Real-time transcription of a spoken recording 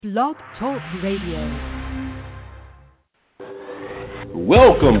Blog Talk Radio.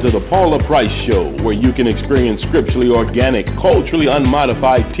 Welcome to the Paula Price Show, where you can experience scripturally organic, culturally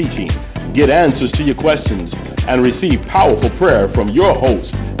unmodified teaching, get answers to your questions, and receive powerful prayer from your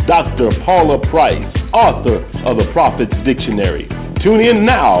host, Dr. Paula Price, author of the Prophet's Dictionary. Tune in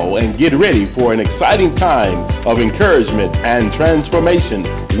now and get ready for an exciting time of encouragement and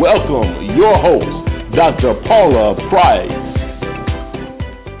transformation. Welcome your host, Dr. Paula Price.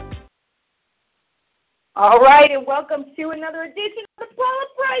 All right, and welcome to another edition of the Paula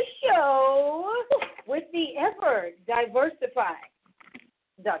Price Show with the ever-diversified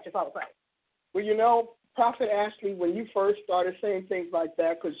Dr. Paula Price. Well, you know, Prophet Ashley, when you first started saying things like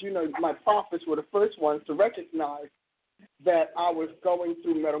that, because, you know, my prophets were the first ones to recognize that I was going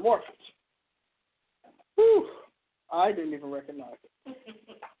through metamorphosis. Whew, I didn't even recognize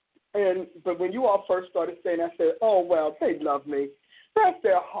it. But when you all first started saying that, I said, oh, well, they love me. That's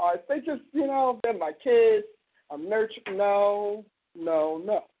their hearts. They just, you know, they're my kids. I'm nurturing. No.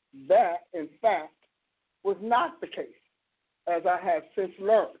 That, in fact, was not the case, as I have since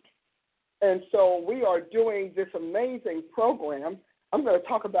learned. And so we are doing this amazing program. I'm going to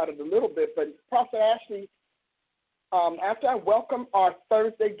talk about it a little bit, but Prophet Ashley, after I welcome our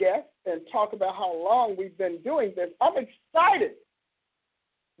Thursday guest and talk about how long we've been doing this, I'm excited.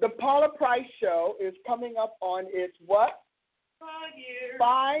 The Paula Price Show is coming up on its what?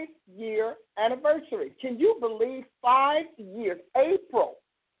 5-year anniversary. Can you believe 5 years? April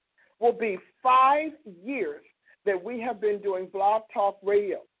will be 5 years that we have been doing Blog Talk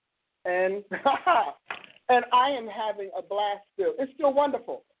Radio. And and I am having a blast still. It's still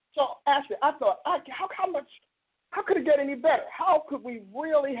wonderful. So, Ashley, I thought, how could it get any better? How could we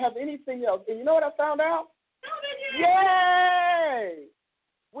really have anything else? And you know what I found out? Yay!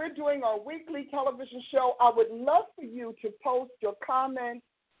 We're doing our weekly television show. I would love for you to post your comments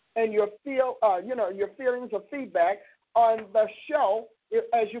and your feelings or feedback on the show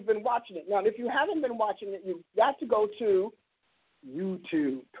as you've been watching it. Now, if you haven't been watching it, you've got to go to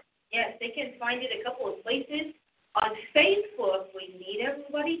YouTube. Yes, they can find it a couple of places. On Facebook, we need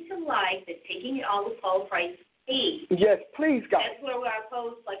everybody to like the Taking It On with Paula Price page. Yes, please, guys. That's where I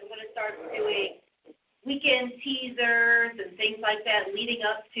post, like I'm going to start doing weekend teasers and things like that leading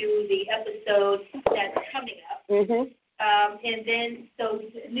up to the episode that's coming up. Mm-hmm. And then, so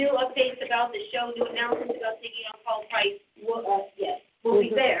new updates about the show, new announcements about Taking On Paula Price will be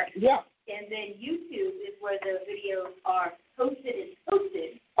there. Yeah. And then YouTube is where the videos are posted and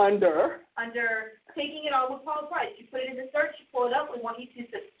posted. Under Taking It On with Paula Price. You put it in the search, you pull it up. We want you to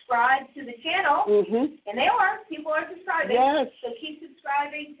subscribe to the channel. Mm-hmm. And they are. People are subscribing. Yes. So keep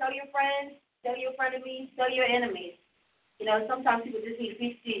subscribing. Tell your friends. Tell your frenemies, tell your enemies. You know, sometimes people just need to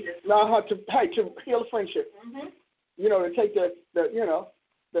preach Jesus. To heal friendship. Mm-hmm. You know, to take the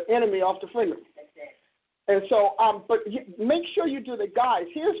enemy off the friend. That's it. And so, but make sure you do that, guys.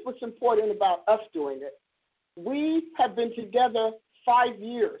 Here's what's important about us doing it. We have been together 5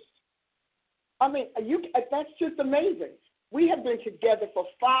 years. I mean, that's just amazing. We have been together for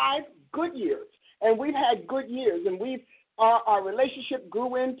 5 good years, and we've had good years, and our relationship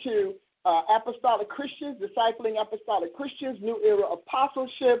grew into apostolic Christians, discipling apostolic Christians, new era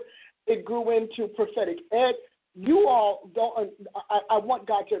apostleship. It grew into prophetic ed. You all don't. I want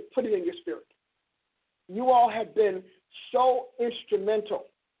God to put it in your spirit. You all have been so instrumental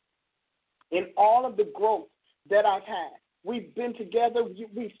in all of the growth that I've had. We've been together.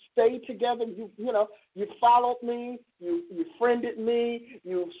 We stayed together. You followed me. You friended me.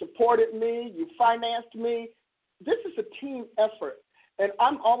 You supported me. You financed me. This is a team effort. And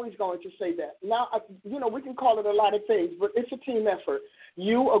I'm always going to say that. Now, we can call it a lot of things, but it's a team effort.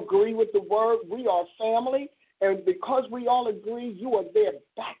 You agree with the word. We are family. And because we all agree, you are there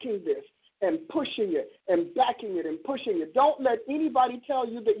backing this and pushing it and backing it and pushing it. Don't let anybody tell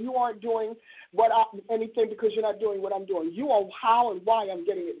you that you aren't doing anything because you're not doing what I'm doing. You are how and why I'm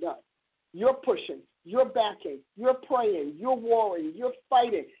getting it done. You're pushing. You're backing. You're praying. You're warring. You're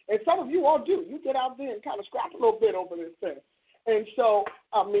fighting. And some of you all do. You get out there and kind of scrap a little bit over this thing. And so,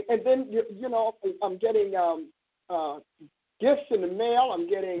 and then, I'm getting gifts in the mail. I'm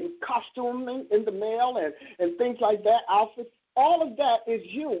getting costuming in the mail and things like that, outfits. All of that is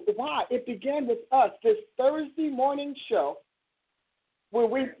you. Why? It began with us, this Thursday morning show where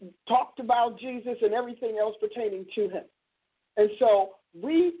we talked about Jesus and everything else pertaining to him. And so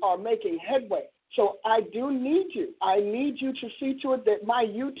we are making headway. So I do need you. I need you to see to it that my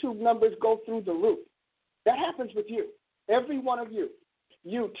YouTube numbers go through the roof. That happens with you. Every one of you.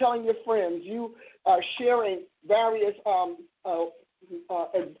 You telling your friends, you sharing various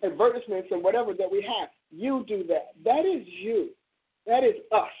advertisements and whatever that we have. You do that. That is you. That is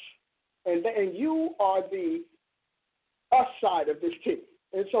us. And you are the us side of this team.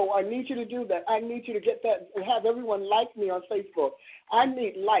 And so I need you to do that. I need you to get that and have everyone like me on Facebook. I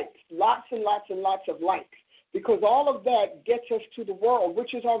need likes, lots and lots and lots of likes, because all of that gets us to the world,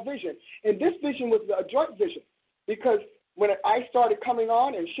 which is our vision. And this vision was a joint vision, because when I started coming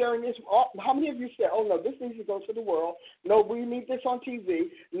on and sharing this, how many of you said, oh, no, this needs to go to the world. No, we need this on TV.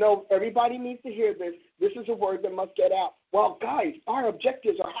 No, everybody needs to hear this. This is a word that must get out. Well, guys, our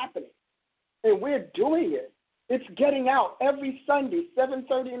objectives are happening, and we're doing it. It's getting out every Sunday,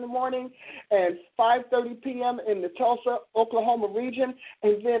 7:30 in the morning and 5:30 p.m. in the Tulsa, Oklahoma region,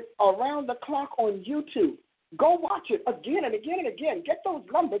 and then around the clock on YouTube. Go watch it again and again and again. Get those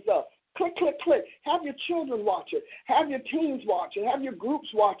numbers up. Click, click, click. Have your children watch it. Have your teens watch it. Have your groups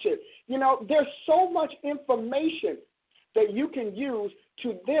watch it. You know, there's so much information that you can use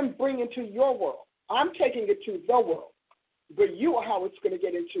to then bring into your world. I'm taking it to the world, but you are how it's going to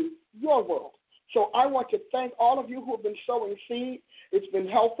get into your world. So I want to thank all of you who have been sowing seed. It's been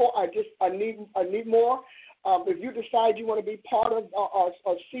helpful. I need more. If you decide you want to be part of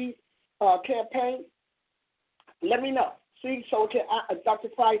our seed campaign, let me know. See, so Dr.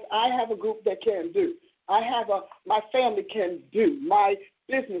 Price, I have a group that can do. My family can do. My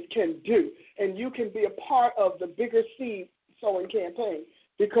business can do. And you can be a part of the bigger seed sowing campaign,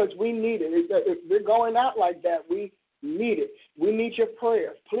 because we need it. If we're going out like that, we need it. We need your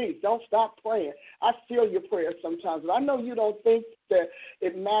prayers. Please don't stop praying. I feel your prayers sometimes. And I know you don't think that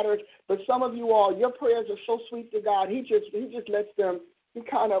it matters, but some of you all, your prayers are so sweet to God. He just lets them, he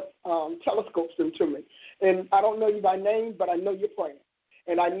kind of telescopes them to me. And I don't know you by name, but I know you're praying.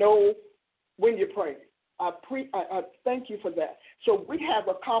 And I know when you're praying. I thank you for that. So we have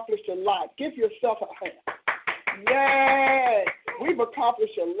accomplished a lot. Give yourself a hand. Yes, we've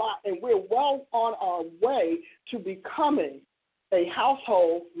accomplished a lot, and we're well on our way to becoming a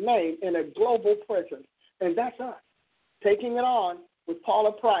household name and a global presence. And that's us, taking it on with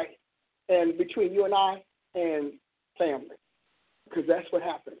Paula Price, and between you and I and family, because that's what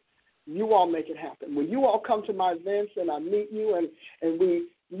happens. You all make it happen. When you all come to my events and I meet you and we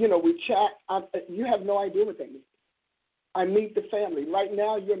chat, you have no idea what they mean. I meet the family. Right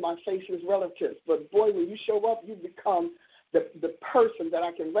now, you're my faceless relatives. But, boy, when you show up, you become the person that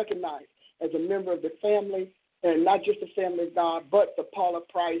I can recognize as a member of the family, and not just the family of God, but the Paula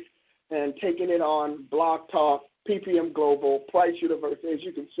Price, and taking it on Blog Talk, PPM Global, Price University. As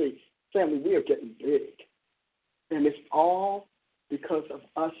you can see, family, we are getting big. And it's all because of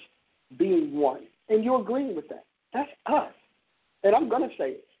us being one. And you're agreeing with that. That's us. And I'm going to say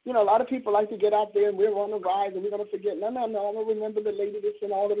it. You know, a lot of people like to get out there and we're on the rise and we're going to forget. No, I'm going to remember the lady that's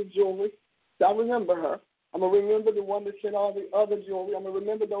in all of the jewelry. I remember her. I'm going to remember the one that's in all the other jewelry. I'm going to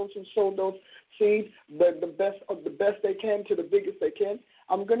remember those who sold those seeds, the best of the best they can to the biggest they can.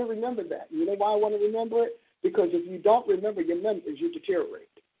 I'm going to remember that. You know why I want to remember it? Because if you don't remember your members, you deteriorate.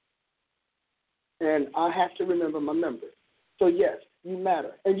 And I have to remember my members. So, yes, you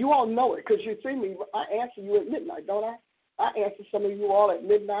matter. And you all know it because you see me. I answer you at midnight, don't I? I answer some of you all at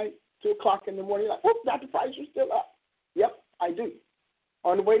midnight, 2 o'clock in the morning, like, oh, Dr. Price, you're still up. Yep, I do.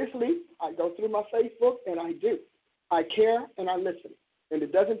 On the way to sleep, I go through my Facebook, and I do. I care, and I listen. And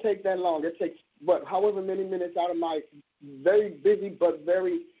it doesn't take that long. It takes, however many minutes out of my very busy but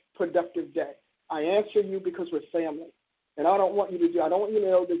very productive day. I answer you because we're family. And I don't want you to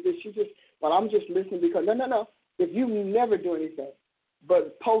know that this, I'm just listening because, no. If you never do anything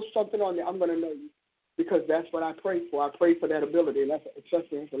but post something on there, I'm going to know you. Because that's what I pray for. I pray for that ability, and that's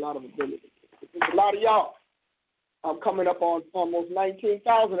a lot of ability. There's a lot of y'all. I'm coming up on almost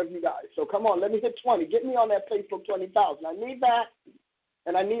 19,000 of you guys. So come on, let me hit 20. Get me on that Facebook 20,000. I need that,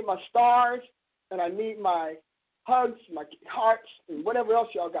 and I need my stars, and I need my hugs, my hearts, and whatever else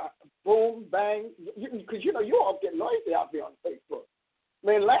y'all got. Boom, bang. Because, you all get noisy out there on Facebook.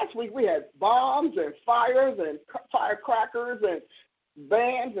 Man, last week we had bombs and fires and firecrackers and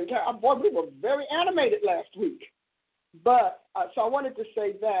bands, and boy, we were very animated last week. But so I wanted to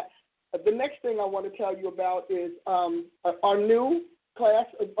say that. The next thing I want to tell you about is our new class.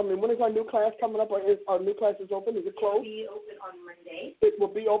 When is our new class coming up? Or is our new class is open? Is it closed? It will be open on Monday. It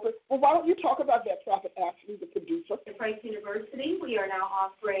will be open. Well, why don't you talk about that, Prophet Ashley, the producer? At Price University, we are now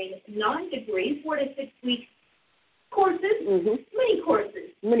offering non-degree, 4 to 6 week courses, mini courses.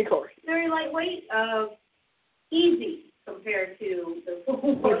 Very lightweight, easy compared to the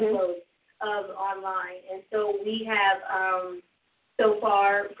full workload of online. And so we have, so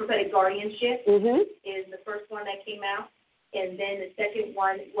far, prophetic guardianship is the first one that came out. And then the second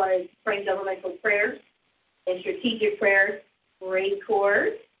one was praying governmental prayers and strategic prayers. Great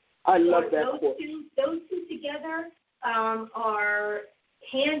course. I love that course. Those two together are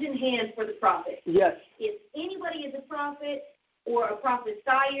hand in hand for the prophet. Yes. If anybody is a prophet or a prophet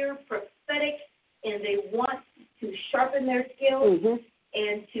sire, prophetic, and they want to sharpen their skills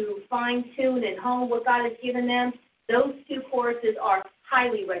and to fine-tune and hone what God has given them, those 2 courses are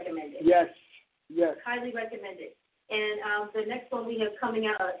highly recommended. Yes, yes. Highly recommended. And the next one we have coming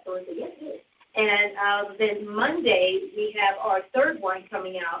out, so it's a yes, yes. And then Monday we have our 3rd one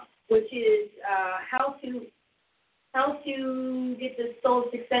coming out, which is how to get the soul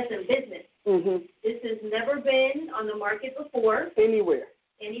success in business. This has never been on the market before. Anywhere.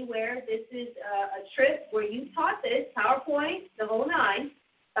 This is a trip where you taught this, PowerPoint, the whole 9,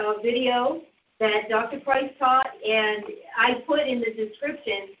 video that Dr. Price taught, and I put in the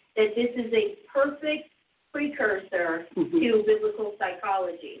description that this is a perfect precursor to biblical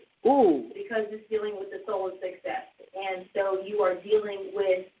psychology. Because it's dealing with the soul of success. And so you are dealing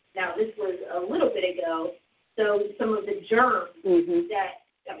with, now this was a little bit ago, so some of the germs that,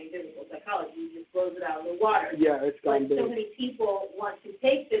 biblical psychology just blows it out of the water. Yeah, it's gone big. So many people want to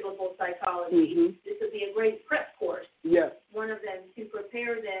take biblical psychology. This would be a great prep course. Yes. One of them to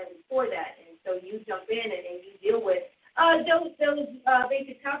prepare them for that. And so you jump in and you deal with those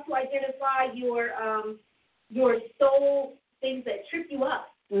basics, how to identify your soul things that trip you up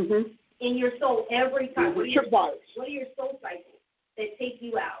in your soul every time. What are your soul cycles that take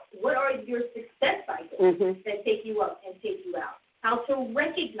you out? What are your success cycles that take you up and take you out? How to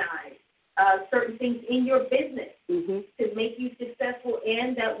recognize certain things in your business to make you successful,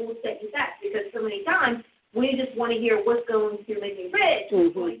 and that will set you back. Because so many times we just want to hear what's going to make me rich,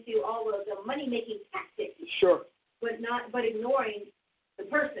 what's going to all of the money-making tactics. Sure. But ignoring the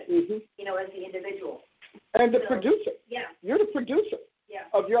person, as the individual. And the producer. Yeah. You're the producer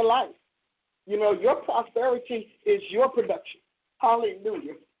of your life. Your prosperity is your production.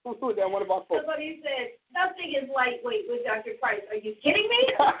 Hallelujah. That one of our folks. Somebody said, nothing is lightweight with Dr. Price. Are you kidding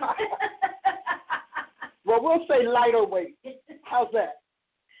me? Well, we'll say lighter weight. How's that?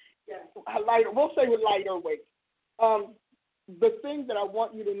 Yeah. Lighter. We'll say with lighter weight. The thing that I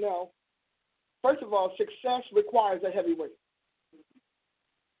want you to know, first of all, success requires a heavy weight.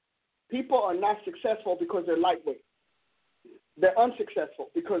 People are not successful because they're lightweight. They're unsuccessful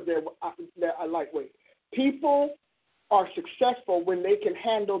because they're lightweight. People are successful when they can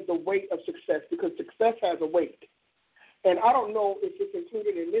handle the weight of success, because success has a weight. And I don't know if it's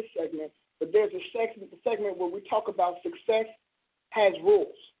included in this segment, but there's a segment where we talk about success has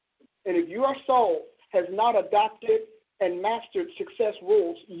rules. And if your soul has not adopted and mastered success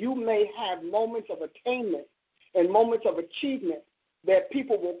rules, you may have moments of attainment and moments of achievement that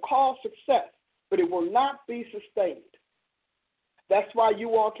people will call success, but it will not be sustained. That's why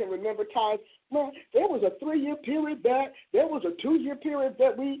you all can remember times, man, there was a 3-year period back, there was a 2-year period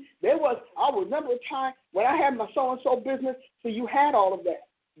that I remember a time when I had my so-and-so business, so you had all of that.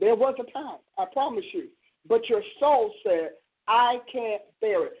 There was a time, I promise you. But your soul said, I can't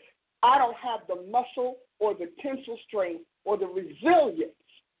bear it. I don't have the muscle or the tensile strength or the resilience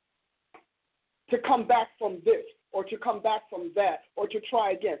to come back from this, or to come back from that, or to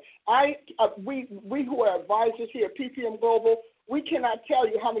try again. We who are advisors here at PPM Global, we cannot tell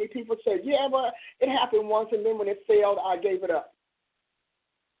you how many people say, yeah, but it happened once, and then when it failed, I gave it up.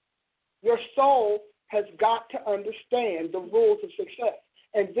 Your soul has got to understand the rules of success,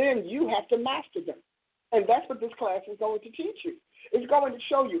 and then you have to master them. And that's what this class is going to teach you. It's going to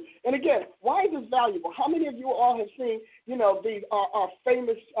show you. And again, why is this valuable? How many of you all have seen, these our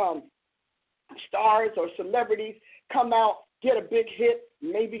famous stars or celebrities come out, get a big hit,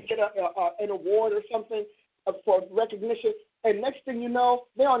 maybe get an award or something for recognition, and next thing you know,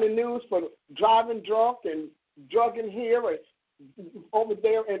 they're on the news for driving drunk and drugging here and over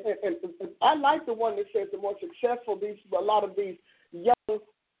there. And I like the one that says the more successful a lot of these young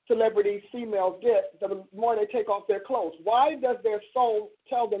celebrities, females get, the more they take off their clothes. Why does their soul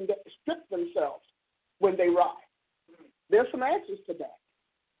tell them to strip themselves when they ride? There's some answers to that.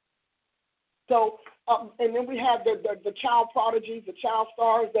 So, and then we have the child prodigies, the child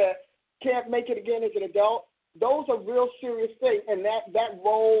stars that can't make it again as an adult. Those are real serious things, and that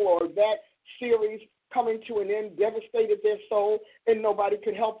role or that series coming to an end devastated their soul, and nobody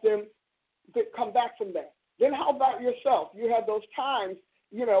could help them come back from that. Then how about yourself? You have those times,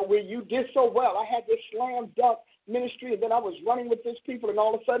 where you did so well. I had this slam dunk ministry, and then I was running with these people, and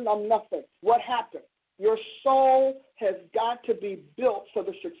all of a sudden I'm nothing. What happened? Your soul has got to be built for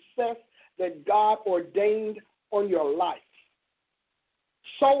the success that God ordained on your life.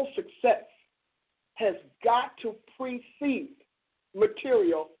 Soul success has got to precede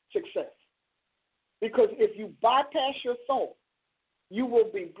material success. Because if you bypass your soul, you will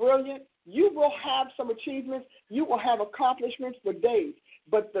be brilliant, You will have some achievements. You will have accomplishments for days.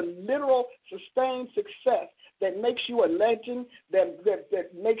 But the literal sustained success that makes you a legend,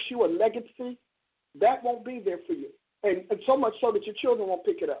 that makes you a legacy, that won't be there for you. And so much so that your children won't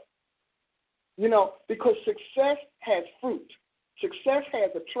pick it up. You know, because success has fruit. Success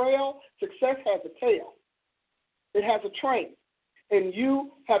has a trail. Success has a tail. It has a train. And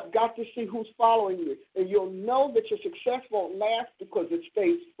you have got to see who's following you. And you'll know that your success won't last because it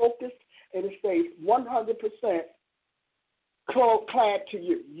stays focused and it stays 100% clad to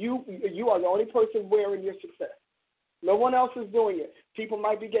you. You are the only person wearing your success. No one else is doing it. People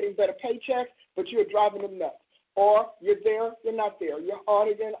might be getting better paychecks, but you're driving them nuts. Or you're there, you're not there. You're on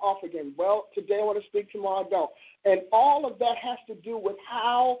again, off again. Well, today I want to speak, tomorrow I don't. And all of that has to do with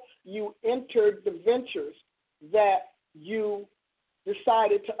how you entered the ventures that you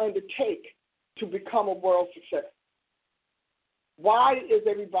decided to undertake to become a world success. Why is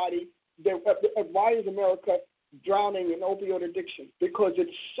America drowning in opioid addiction? Because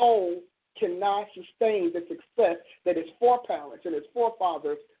its soul cannot sustain the success that its foreparents and its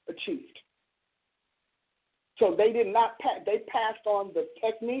forefathers achieved. So they did not they passed on the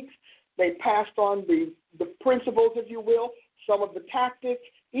techniques, they passed on the principles, if you will, some of the tactics,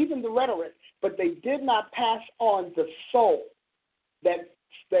 even the rhetoric, but they did not pass on the soul, that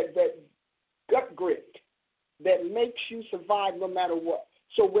gut grit that makes you survive no matter what.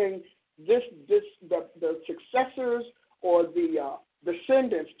 So when the successors or the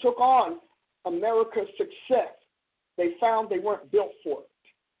descendants took on America's success, they found they weren't built for it.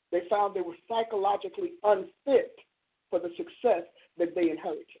 They found they were psychologically unfit for the success that they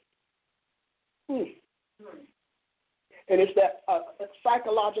inherited. And it's that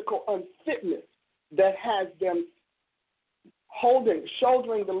psychological unfitness that has them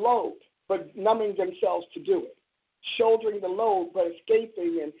shouldering the load, but numbing themselves to do it. Shouldering the load, but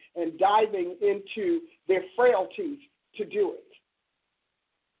escaping and diving into their frailties to do it.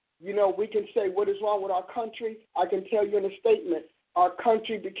 You know, we can say, what is wrong with our country? I can tell you in a statement, our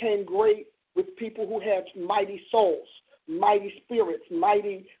country became great with people who had mighty souls, mighty spirits,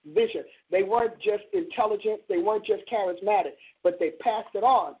 mighty vision. They weren't just intelligent, they weren't just charismatic, but they passed it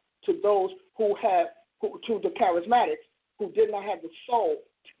on to those to the charismatics who did not have the soul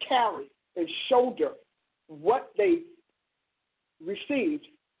to carry and shoulder what they received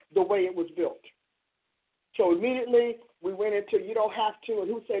the way it was built. So immediately we went into you don't have to, and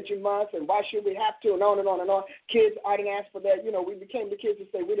who said you must, and why should we have to, and on and on and on. Kids, I didn't ask for that. You know, we became the kids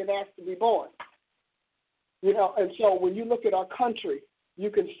that say we didn't ask to be born. You know, and so when you look at our country,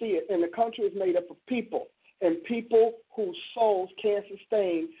 you can see it. And the country is made up of people, and people whose souls can't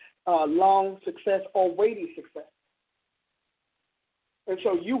sustain long success or weighty success. And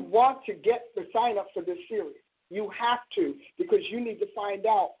so you want to get the sign up for this series. You have to, because you need to find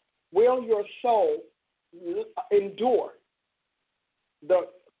out, will your soul endure the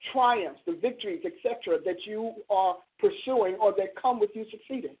triumphs, the victories, etc., that you are pursuing or that come with you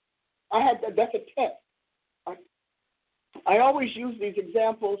succeeding? That's a test. I always use these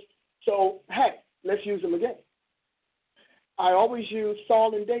examples, so hey, let's use them again. I always use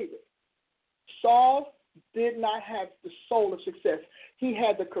Saul and David. Saul did not have the soul of success. He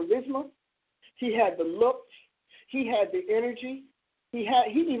had the charisma, he had the looks, he had the energy, he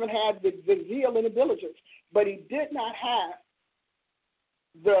even had the zeal and the diligence, but he did not have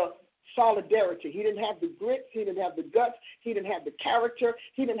the solidarity. He didn't have the grit, he didn't have the guts, he didn't have the character,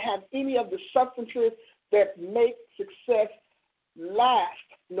 he didn't have any of the substances that make success last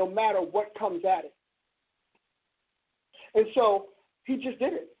no matter what comes at it. And so he just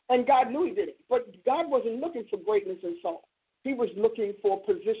did it. And God knew he did it. But God wasn't looking for greatness in Saul. He was looking for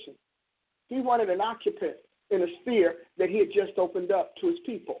position. He wanted an occupant in a sphere that he had just opened up to his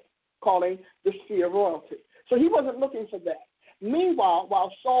people, calling the sphere of royalty. So he wasn't looking for that. Meanwhile,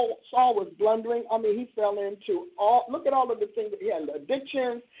 while Saul was blundering, he fell into look at all of the things that he had: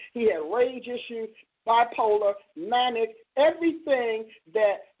 addictions, he had rage issues, bipolar, manic, everything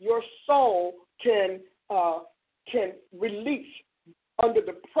that your soul can release under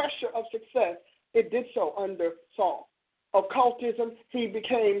the pressure of success. It did so under Saul. Occultism, he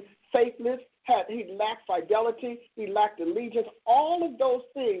became faithless, he lacked fidelity, he lacked allegiance. All of those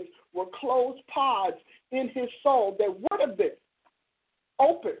things were closed pods in his soul that would have been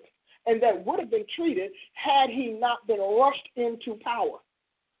opened and that would have been treated had he not been rushed into power.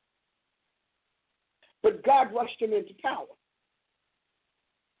 But God rushed him into power.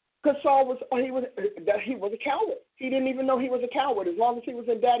 Because Saul was a coward. He didn't even know he was a coward. As long as he was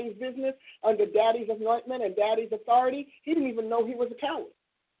in Daddy's business, under Daddy's anointment and Daddy's authority, he didn't even know he was a coward.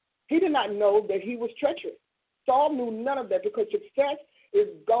 He did not know that he was treacherous. Saul knew none of that, because success is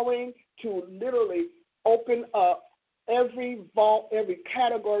going to literally open up every vault, every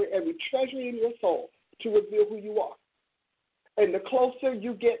category, every treasury in your soul to reveal who you are. And the closer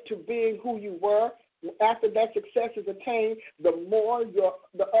you get to being who you were, after that success is attained, the more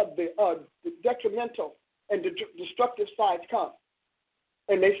the detrimental and the destructive sides come.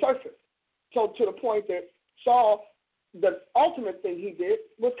 And they surface. So to the point that Saul, the ultimate thing he did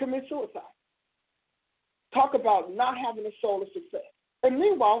was commit suicide. Talk about not having a soul of success. And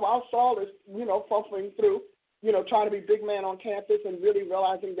meanwhile, while Saul is, fumbling through, trying to be big man on campus and really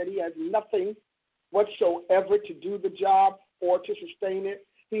realizing that he has nothing whatsoever to do the job or to sustain it.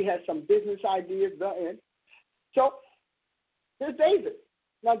 He has some business ideas. So there's David.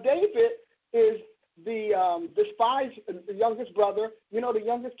 Now, David is the despised, the youngest brother. The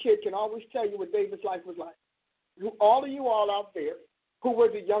youngest kid can always tell you what David's life was like. All of you all out there who were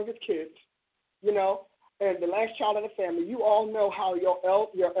the youngest kids, and the last child in the family, you all know how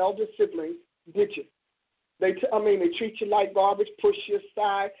your elder siblings did you. They treat you like garbage, push you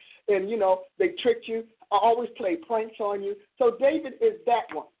aside, and, they tricked you, always play pranks on you. So David is that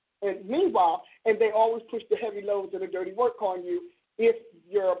one. And meanwhile, they always push the heavy loads and the dirty work on you if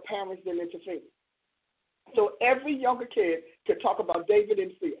your parents didn't intervene. So every younger kid could talk about David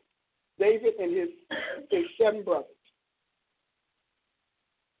in fear. David and his 7 brothers.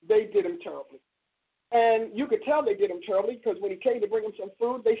 They did him terribly. And you could tell they did him terribly because when he came to bring him some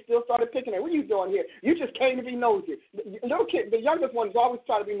food, they still started picking at, what are you doing here? You just came to be nosy. The little kid, the youngest one is always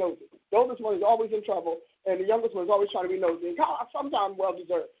trying to be nosy. The oldest one is always in trouble, and the youngest one is always trying to be nosy. And sometimes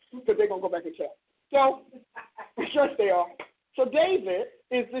well-deserved because they're going to go back and tell. So, yes, they are. So David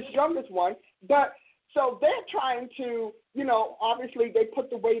is this youngest one, but so they're trying to, obviously they put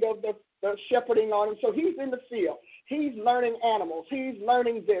the weight of the shepherding on him. So he's in the field. He's learning animals. He's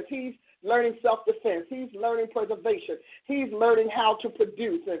learning this. He's learning self-defense. He's learning preservation. He's learning how to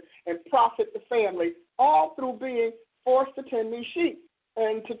produce and profit the family, all through being forced to tend these sheep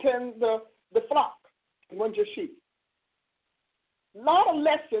and to tend the flock. It wasn't just sheep. A lot of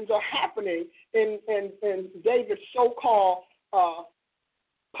lessons are happening in David's so-called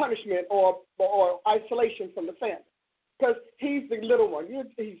punishment or isolation from the family. Because he's the little one.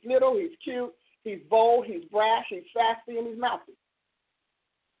 He's little, he's cute, he's bold, he's brash, he's sassy, and he's mouthy.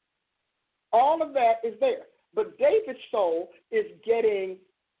 All of that is there. But David's soul is getting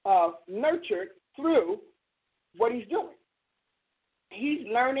nurtured through what he's doing. He's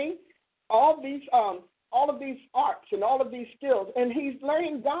learning all of these arts and all of these skills, and he's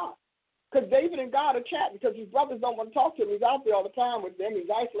learning God. Because David and God are chatting because his brothers don't want to talk to him. He's out there all the time with them. He's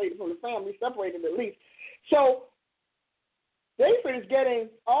isolated from the family, separated at least. So David is getting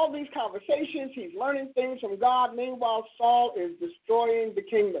all these conversations. He's learning things from God. Meanwhile, Saul is destroying the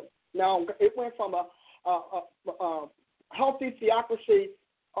kingdom. Now, it went from a healthy theocracy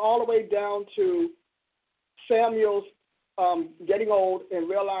all the way down to Samuel's getting old and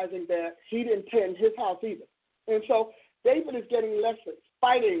realizing that he didn't tend his house either. And so David is getting lessons,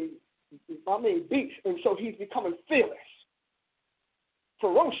 fighting, beasts, and so he's becoming fearless,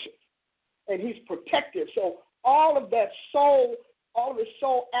 ferocious, and he's protective. So all of that soul, all of his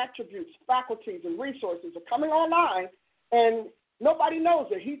soul attributes, faculties, and resources are coming online, and nobody knows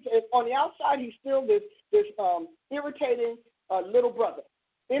it. He's on the outside. He's still this irritating little brother.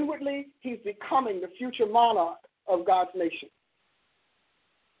 Inwardly, he's becoming the future monarch of God's nation.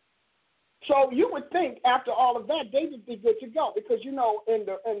 So you would think after all of that, David would be good to go because in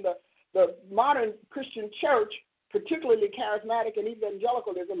the modern Christian church, particularly charismatic and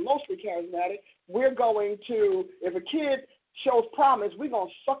evangelicalism, mostly charismatic, we're going to, if a kid shows promise, we're going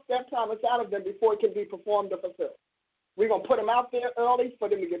to suck that promise out of them before it can be performed or fulfilled. We're going to put them out there early for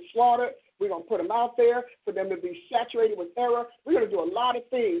them to get slaughtered. We're going to put them out there for them to be saturated with error. We're going to do a lot of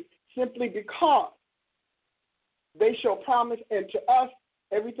things simply because they show promise, and to us,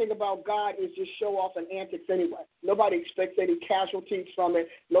 everything about God is just show off and antics anyway. Nobody expects any casualties from it.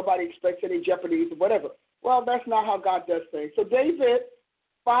 Nobody expects any jeopardies or whatever. Well, that's not how God does things. So David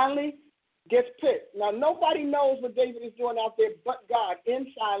finally gets picked. Now, nobody knows what David is doing out there but God, in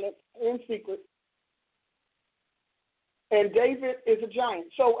silence, in secret. And David is a giant.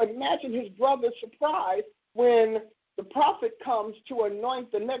 So imagine his brother's surprise when the prophet comes to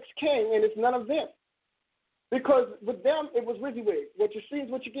anoint the next king, and it's none of them. Because with them, it was WYSIWYG. What you see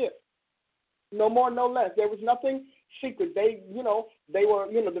is what you get. No more, no less. There was nothing secret. They were,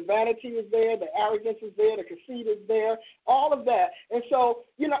 the vanity was there, the arrogance is there, the conceit is there, all of that. And so,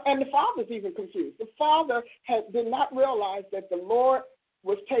 and the father's even confused. The father did not realize that the Lord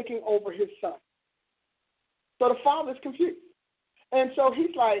was taking over his son. So the father's confused. And so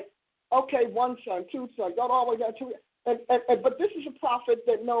he's like, okay, one son, two sons, go all the way down to But this is a prophet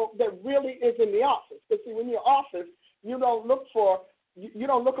that really is in the office. Because see, when you're in office, you don't look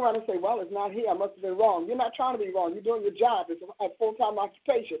around and say, well, it's not here. I must have been wrong. You're not trying to be wrong. You're doing your job. It's a full-time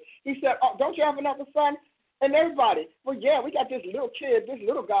occupation. He said, oh, don't you have another son? And everybody, well, yeah, we got this little kid, this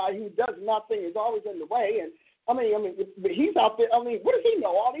little guy who does nothing, is always in the way. And I mean, but he's out there. I mean, what does he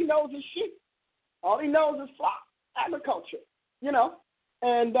know? All he knows is sheep. All he knows is flock, agriculture,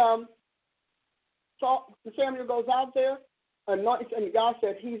 And so Samuel goes out there, anoints, and God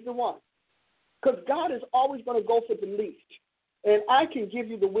said he's the one. Because God is always going to go for the least. And I can give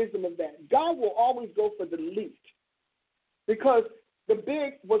you the wisdom of that. God will always go for the least. Because the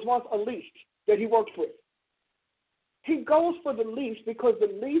big was once a least that he worked with. He goes for the least because the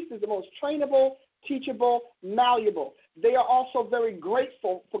least is the most trainable, teachable, malleable. They are also very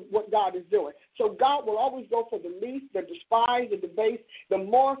grateful for what God is doing. So God will always go for the least, the despised, the debased. The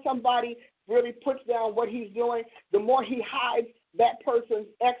more somebody really puts down what he's doing, the more he hides that person's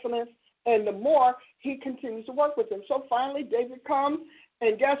excellence, and the more he continues to work with them. So finally, David comes,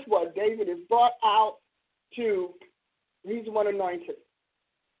 and guess what? David is brought out he's one anointed.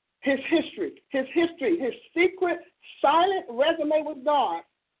 His history, his secret, silent resume with God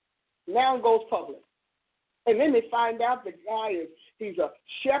now goes public. And then they find out the guy he's a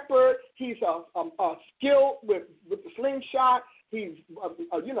shepherd, he's a skilled with the slingshot, he's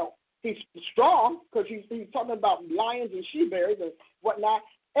he's strong because he's talking about lions and she-bears and whatnot.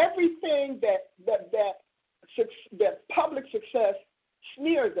 Everything that public success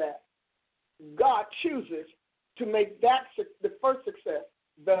sneers at, God chooses to make that the first success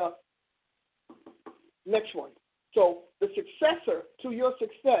the next one. So the successor to your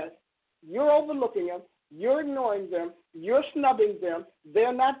success, you're overlooking them, you're ignoring them, you're snubbing them.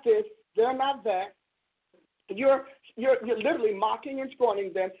 They're not this, they're not that. You're literally mocking and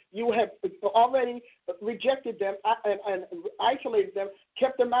scorning them. You have already rejected them and isolated them,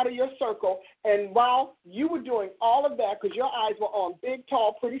 kept them out of your circle. And while you were doing all of that, because your eyes were on big,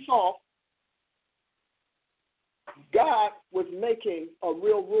 tall, pretty soft, God was making a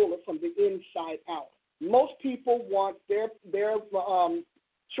real ruler from the inside out. Most people want their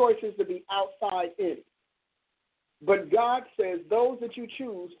choices to be outside in. But God says those that you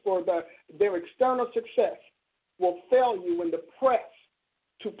choose for their external success will fail you when the press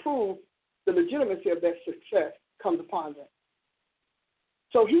to prove the legitimacy of that success comes upon them.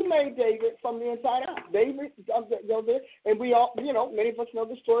 So he made David from the inside out. David goes there, and we all, many of us know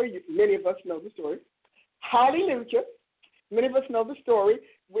the story. Many of us know the story. Hallelujah. Many of us know the story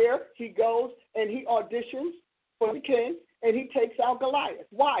where he goes and he auditions for the king, and he takes out Goliath.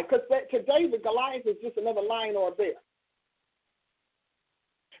 Why? Because to David, Goliath is just another lion or a bear.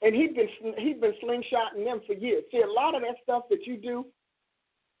 And he'd been slingshotting them for years. See, a lot of that stuff that you do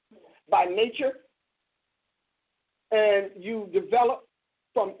by nature and you develop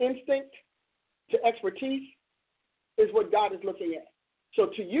from instinct to expertise is what God is looking at. So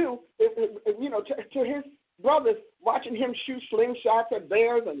to you, to his brothers, watching him shoot slingshots at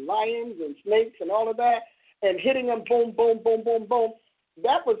bears and lions and snakes and all of that, and hitting them, boom, boom, boom, boom, boom,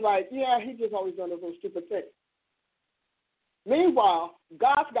 that was like, yeah, he just always done those stupid things. Meanwhile,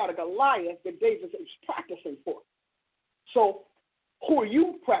 God's got a Goliath that David is practicing for. So who are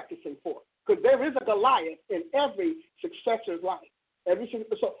you practicing for? Because there is a Goliath in every successor's life.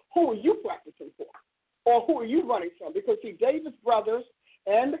 So who are you practicing for? Or who are you running from? Because, see, David's brothers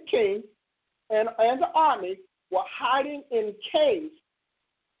and the king and the army were hiding in caves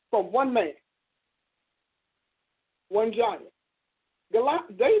from one man, one giant.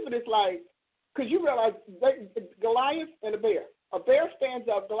 David is like, because you realize Goliath and a bear stands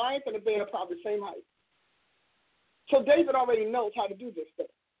up. Goliath and a bear are probably the same height. So David already knows how to do this thing.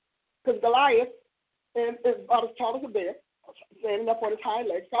 Because Goliath is about as tall as a bear, standing up on his hind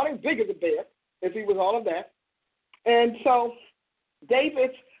legs, probably as big as a bear, if he was all of that. And so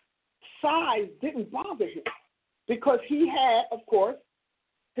David's size didn't bother him because he had, of course,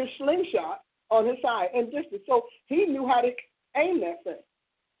 his slingshot on his side and distance. So he knew how to aim that thing,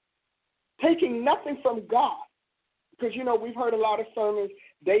 taking nothing from God. Because, we've heard a lot of sermons,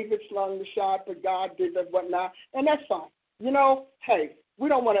 David slung the shot, but God did that, whatnot, and that's fine. Hey, we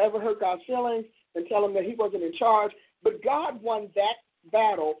don't want to ever hurt God's feelings and tell him that he wasn't in charge, but God won that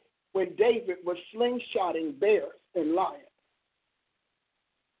battle when David was slingshotting bears and lions.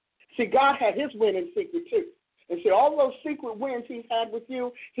 See, God had his win in secret too. And see, all those secret wins he's had with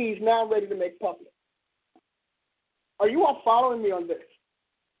you, he's now ready to make public. Are you all following me on this?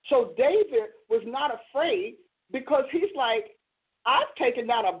 So David was not afraid because he's like, I've taken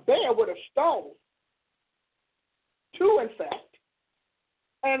down a bear with a stone, two in fact,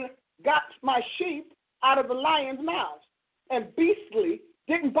 and got my sheep out of the lion's mouths. And beastly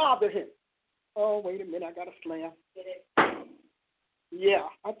didn't bother him. Oh, wait a minute, I got a slam. Yeah,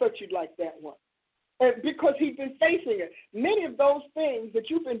 I thought you'd like that one. And because he's been facing it. Many of those things that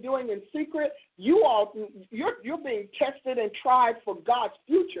you've been doing in secret, you're being tested and tried for God's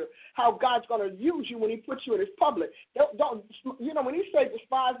future, how God's going to use you when he puts you in his public. Don't, when he says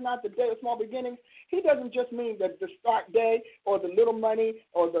despise not the day of small beginnings, he doesn't just mean the start day or the little money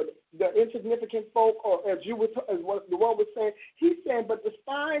or the insignificant folk, or as what the world was saying. He's saying, but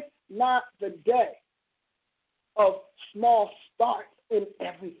despise not the day of small starts in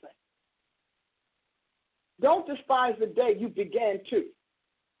everything. Don't despise the day you began to,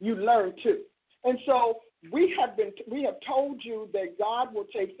 you learned to. And so we have told you that God will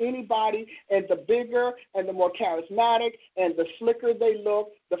take anybody, and the bigger and the more charismatic and the slicker they look,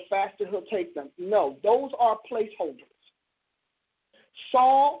 the faster he'll take them. No, those are placeholders.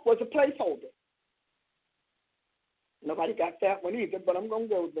 Saul was a placeholder. Nobody got that one either, but I'm going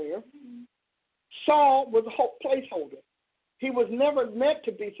to go there. Saul was a placeholder. He was never meant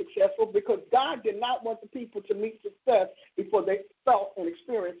to be successful because God did not want the people to meet success before they felt and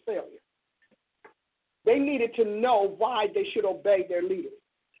experienced failure. They needed to know why they should obey their leaders.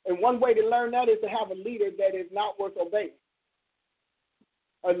 And one way to learn that is to have a leader that is not worth obeying,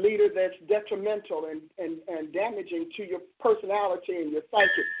 a leader that's detrimental and damaging to your personality and your psyche.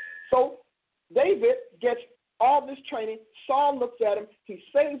 So David gets all this training. Saul looks at him. He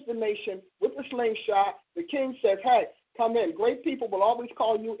saves the nation with a slingshot. The king says, hey, come in. Great people will always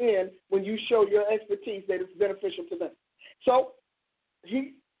call you in when you show your expertise that is beneficial to them. So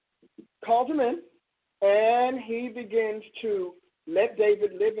he calls him in, and he begins to let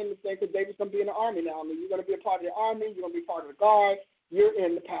David live in the thing, because David's going to be in the army now. I mean, you're going to be a part of the army. You're going to be part of the guard. You're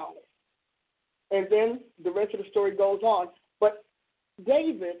in the palace. And then the rest of the story goes on. But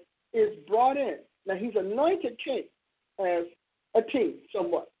David is brought in. Now, he's anointed king as a teen,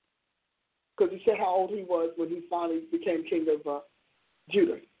 somewhat, because he said how old he was when he finally became king of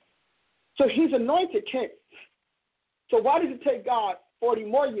Judah. So he's anointed king. So why did it take God 40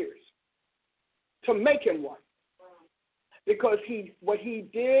 more years to make him one? Because what he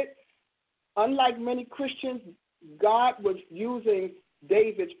did, unlike many Christians, God was using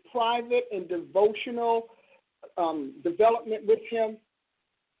David's private and devotional development with him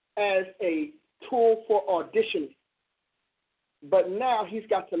as a tool for auditioning. But now he's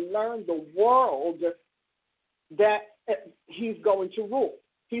got to learn the world that he's going to rule.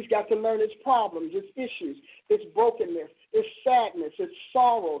 He's got to learn its problems, its issues, its brokenness, its sadness, its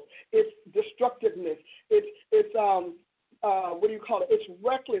sorrows, its destructiveness, its its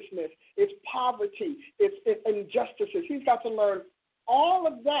recklessness, its poverty, its injustices. He's got to learn all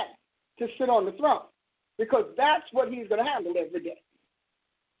of that to sit on the throne, because that's what he's going to handle every day.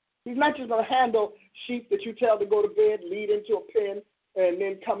 He's not just going to handle sheep that you tell to go to bed, lead into a pen, and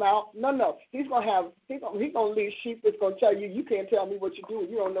then come out. No. He's going to lead sheep that's going to tell you, you can't tell me what you do.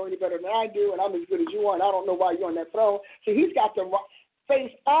 You don't know any better than I do, and I'm as good as you are, and I don't know why you're on that throne. So he's got to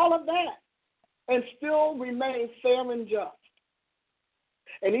face all of that and still remain fair and just.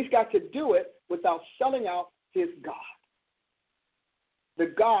 And he's got to do it without selling out his God, the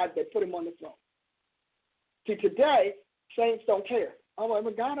God that put him on the throne. See, today, saints don't care. Oh,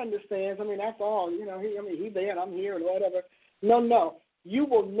 but God understands. I mean, that's all. He's there and I'm here and whatever. No. You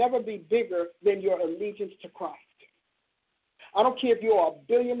will never be bigger than your allegiance to Christ. I don't care if you're a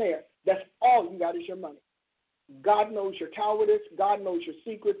billionaire. That's all you got is your money. God knows your cowardice. God knows your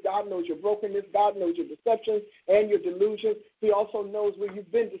secrets. God knows your brokenness. God knows your deceptions and your delusions. He also knows where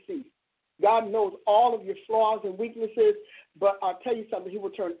you've been deceived. God knows all of your flaws and weaknesses, but I'll tell you something. He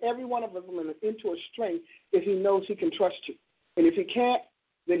will turn every one of them into a strength if he knows he can trust you. And if he can't,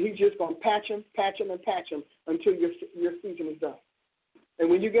 then he's just going to patch him until your season is done. And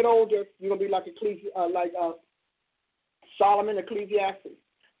when you get older, you're going to be like Solomon, Ecclesiastes.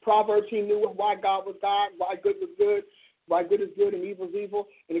 Proverbs, he knew why God was God, why good was good, why good is good and evil is evil.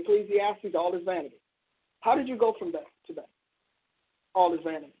 And Ecclesiastes, all is vanity. How did you go from that to that? All is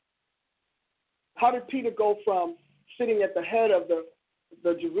vanity. How did Peter go from sitting at the head of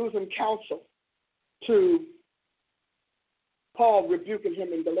the Jerusalem council to Paul rebuking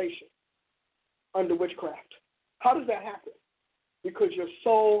him in Galatia under witchcraft? How does that happen? Because your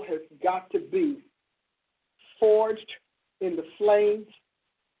soul has got to be forged in the flames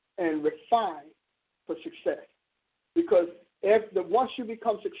and refined for success. Because once you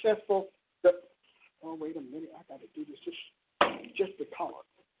become successful, wait a minute, I got to do this just the color.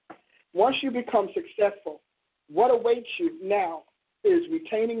 Once you become successful, what awaits you now is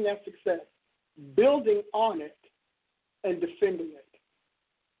retaining that success, building on it, and defending it.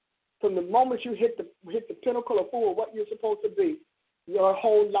 from the moment you hit the pinnacle of who or what you're supposed to be, your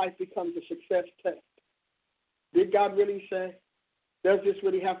whole life becomes a success test. Did God really say? Does this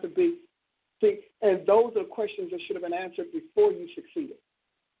really have to be? See, and those are questions that should have been answered before you succeeded,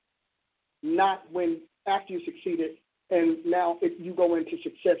 not after you succeeded and now you go into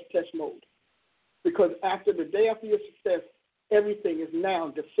success test mode. Because after the day after your success, everything is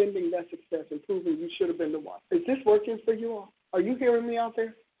now defending that success and proving you should have been the one. Is this working for you all? Are you hearing me out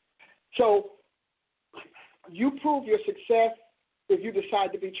there? So you prove your success if you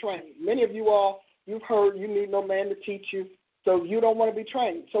decide to be trained. Many of you all, you've heard you need no man to teach you, so you don't want to be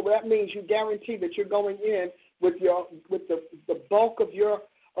trained. So that means you guarantee that you're going in with the bulk of your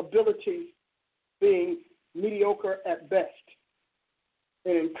abilities being mediocre at best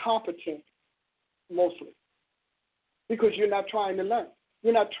and incompetent mostly, because you're not trying to learn.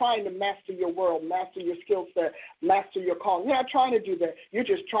 You're not trying to master your world, master your skill set, master your calling. You're not trying to do that. You're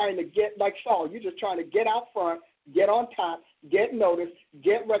just trying to get, like Saul, you're just trying to get out front, get on top, get noticed,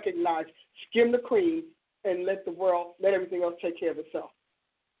 get recognized, skim the cream, and let everything else take care of itself.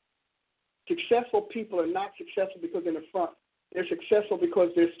 Successful people are not successful because they're in the front. They're successful because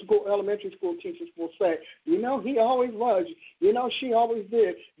their elementary school teachers will say, he always was. She always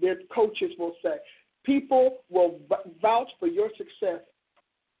did. Their coaches will say. People will vouch for your success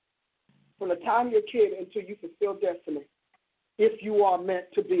from the time you're a kid until you fulfill destiny, if you are meant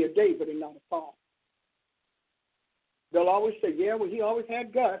to be a David and not a Paul. They'll always say, he always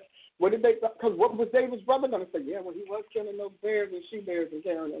had guts. Because what was David's brother going to say? He was killing those bears and she-bears and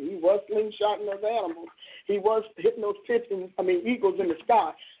carrying them. He was slingshotting those animals. He was hitting those eagles in the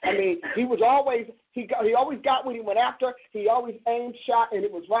sky. He was always, he always got what he went after. He always aimed, shot, and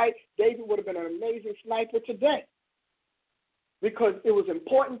it was right. David would have been an amazing sniper today because it was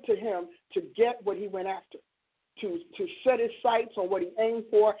important to him to get what he went after, to set his sights on what he aimed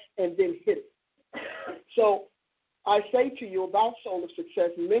for and then hit it. So I say to you about soul of success,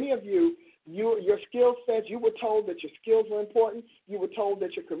 many of you, your skill sets, you were told that your skills were important. You were told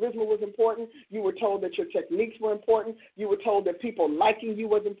that your charisma was important. You were told that your techniques were important. You were told that people liking you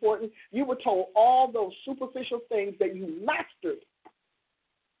was important. You were told all those superficial things that you mastered.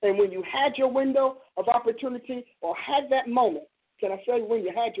 And when you had your window of opportunity or had that moment, can I say when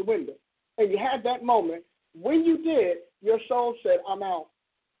you had your window, and you had that moment, when you did, your soul said, I'm out.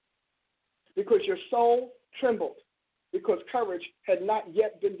 Because your soul trembled, because courage had not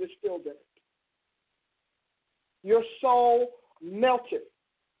yet been distilled in it. Your soul melted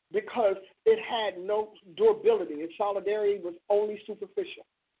because it had no durability. Its solidarity was only superficial.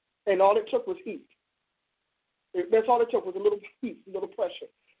 And all it took was heat. That's all it took was a little heat, a little pressure.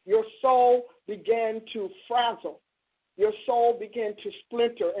 Your soul began to frazzle. Your soul began to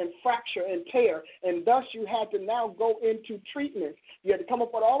splinter and fracture and tear, and thus you had to now go into treatment. You had to come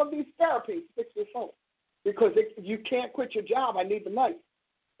up with all of these therapies to fix your soul because you can't quit your job. I need the money,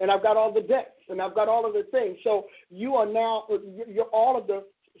 and I've got all the debts, and I've got all of the things. So you are now, you're all of the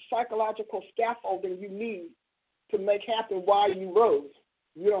psychological scaffolding you need to make happen while you rose.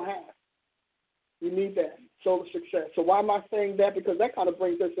 You don't have. You need that soul of success. So why am I saying that? Because that kind of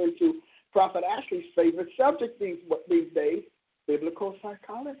brings us into Prophet Ashley's favorite subject these days, biblical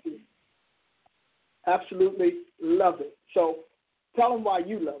psychology. Absolutely love it. So tell them why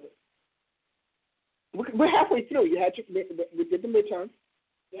you love it. We're halfway through. We did the midterm.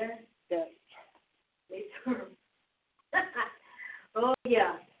 Yes. Yes. Midterm. Oh,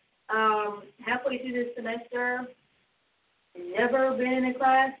 yeah. Halfway through this semester, never been in a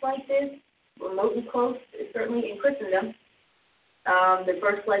class like this, remotely close, certainly in Christendom. The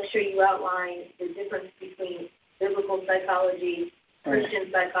first lecture you outlined the difference between biblical psychology,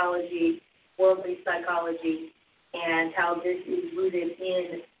 Christian psychology, worldly psychology, and how this is rooted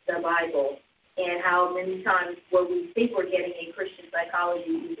in the Bible, and how many times what we think we're getting in Christian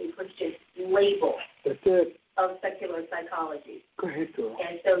psychology is a Christian label of secular psychology. Go ahead, girl.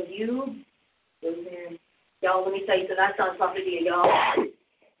 And so y'all, let me tell you, so that sounds probably to y'all.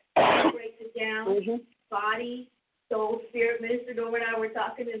 Breaks it down, body, soul, spirit. Minister Dora and I were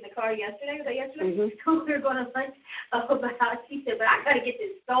talking in the car yesterday. Was that yesterday? So we were going to lunch about, she said, but I got to get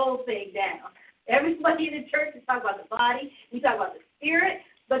this soul thing down. Everybody in the church is talking about the body. We talk about the spirit,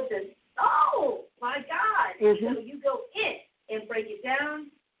 but the soul, my God. So you go in and break it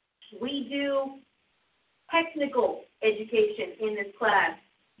down. We do technical education in this class,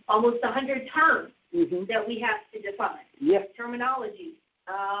 almost 100 terms that we have to define. Yes. Terminology.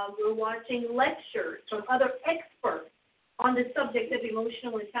 We're watching lectures from other experts on the subject of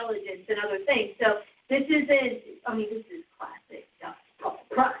emotional intelligence and other things. So this is classic stuff.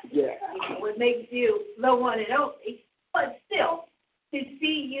 Right. Yeah. What makes you the one and only, but still, to see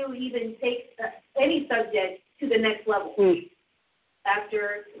see you even take any subject to the next level.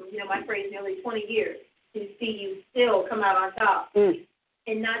 After, my phrase, nearly 20 years, to see you still come out on top.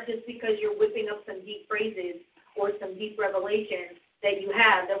 And not just because you're whipping up some deep phrases or some deep revelations that you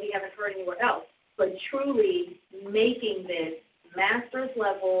have that we haven't heard anywhere else, but truly making this master's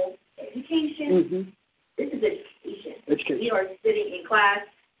level education. This is education. We are sitting in class.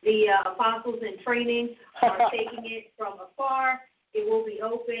 The apostles in training are taking it from afar. It will be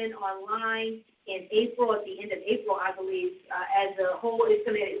open online in April, at the end of April, I believe, as a whole. It's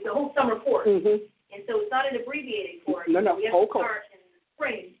a whole summer course. And so it's not an abbreviated course. No, we have whole to start in the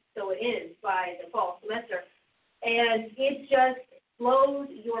spring, so it ends by the fall semester. And it just blows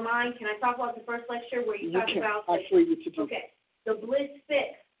your mind. Can I talk about the first lecture where you talk about I free you to do. Okay, the Blitz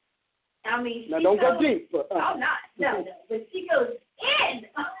Fix. I mean, now don't go deep. But, I'm not. No. But she goes in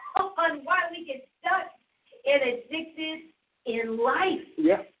on why we get stuck and addicted in life.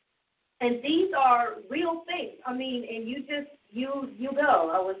 Yeah. And these are real things. I mean, and you go.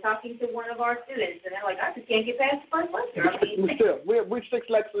 I was talking to one of our students, and they're like, I just can't get past the first lecture. I mean, we're 6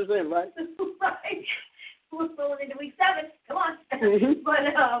 lectures in, right? Right. We're going into week 7. Come on. But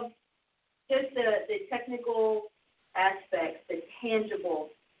just the technical aspects, the tangible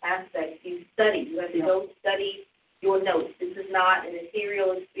aspects. You study. You have to go study your notes. This is not an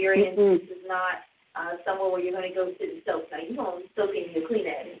ethereal experience. This is not somewhere where you're going to go to the soap. Now, you don't soak in your clean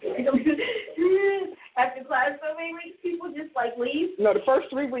ass. After class, so many weeks, people just leave. No, the first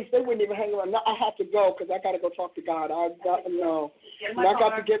 3 weeks, they wouldn't even hang around. No, I have to go because I got to go talk to God. I got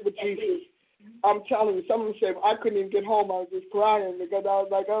to get with Jesus. I'm telling you, some of them said, I couldn't even get home. I was just crying because I was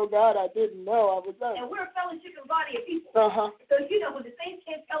like, oh, God, I didn't know I was done. And we're a fellowship and body of people. So, when the saints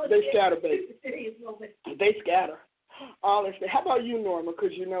can't fellowship, they scatter, baby. It's a serious moment. They scatter. Honestly. How about you, Norma?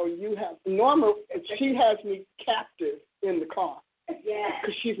 Because, you have, Norma, she has me captive in the car. Yeah.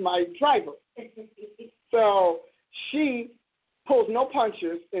 Because she's my driver. So she pulls no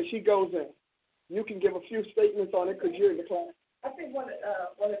punches, and she goes in. You can give a few statements on it because you're in the class. I think one of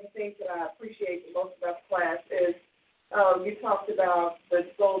the things that I appreciate the most about the class is you talked about the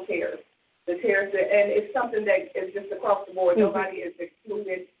soul tears, and it's something that is just across the board. Nobody is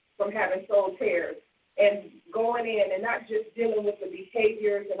excluded from having soul tears. And going in and not just dealing with the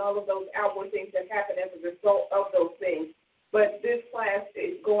behaviors and all of those outward things that happen as a result of those things, but this class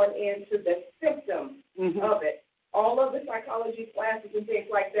is going into the symptoms of it. All of the psychology classes and things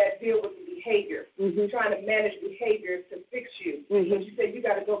like that deal with the behavior, trying to manage behaviors to fix you. But you said you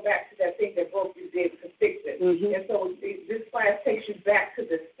got to go back to that thing that broke you, David, to fix it. And so this class takes you back to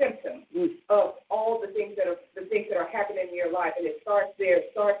the symptoms of all the things that are happening in your life, and it starts there.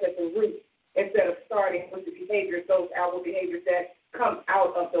 It starts at the root instead of starting with the behaviors, those outward behaviors that come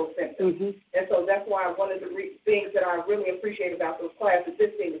out of those symptoms. And so that's why one of the things that I really appreciate about those classes,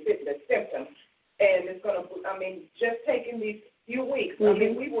 this thing is hitting the symptoms. And it's going to, just taking these few weeks, we've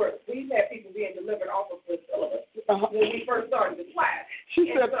had people being delivered off of the syllabus when we first started the class.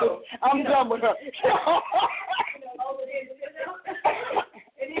 She said, I'm done with her. And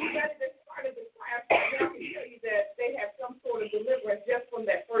even that's part of the class. Now I can tell you that they have some sort of deliverance just from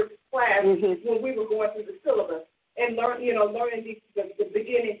that first class when we were going through the syllabus and learning the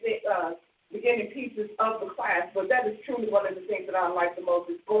beginning pieces of the class. But that is truly one of the things that I like the most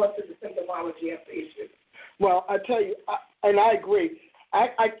is going to the symptomology of the issue. Well, I tell you, and I agree.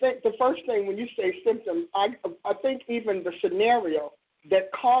 I think the first thing when you say symptoms, I think even the scenario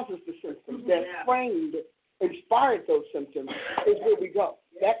that causes the symptoms, that framed, inspired those symptoms, is where we go.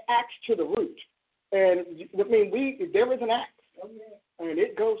 That axe to the root. And, there is an axe, and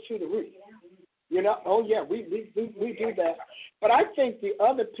it goes to the root. We do that. But I think the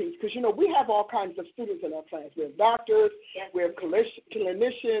other piece, because, we have all kinds of students in our class. We have doctors, we have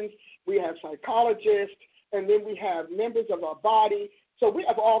clinicians, we have psychologists, and then we have members of our body. So we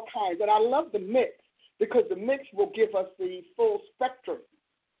have all kinds. And I love the mix because the mix will give us the full spectrum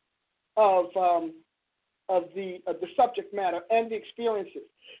of the subject matter and the experiences.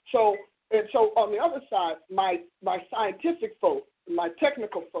 So on the other side, my scientific folk, my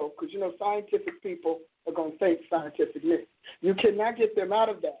technical folk, because, scientific people are going to think scientifically. You cannot get them out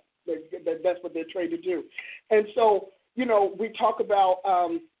of that. That's what they're trained to do. And so, we talk about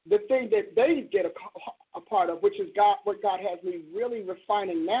the thing that they get a part of, which is what God has me really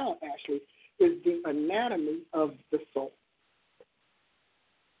refining now, actually, is the anatomy of the soul.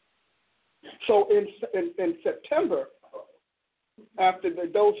 So in September, after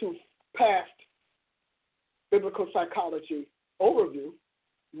those who passed biblical psychology overview,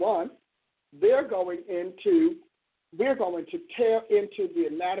 we're going to tear into the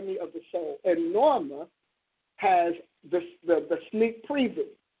anatomy of the soul. And Norma has the sneak preview.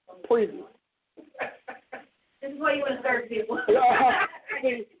 This is why you want to serve people.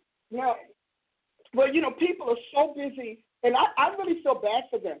 People are so busy, and I really feel bad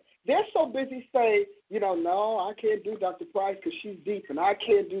for them. They're so busy saying, no, I can't do Dr. Price because she's deep, and I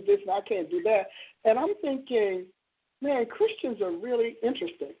can't do this, and I can't do that. And I'm thinking, man, Christians are really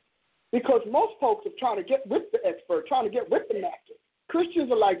interesting because most folks are trying to get with the expert, trying to get with the master.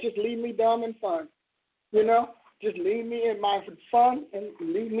 Christians are like, just leave me dumb and fun, just leave me in my fun and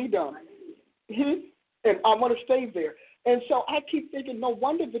leave me dumb. And I want to stay there. And so I keep thinking, no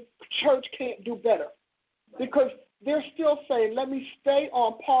wonder the church can't do better because they're still saying, let me stay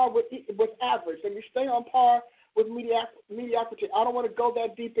on par with average. Let me stay on par with mediocrity. I don't want to go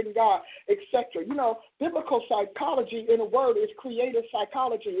that deep in God, etc. Biblical psychology, in a word, is creative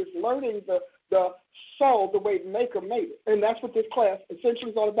psychology. It's learning the soul the way the Maker made it. And that's what this class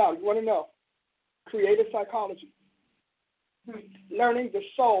essentially is all about. You want to know? Creative psychology. Learning the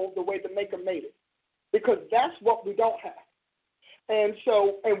soul the way the Maker made it. Because that's what we don't have. And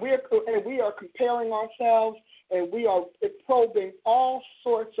we are comparing ourselves, and we are probing all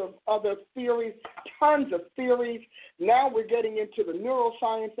sorts of other theories, tons of theories. Now we're getting into the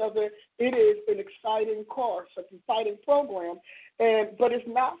neuroscience of it. It is an exciting course, an exciting program, but it's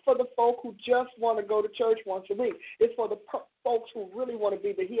not for the folk who just want to go to church once a week. It's for the folks who really want to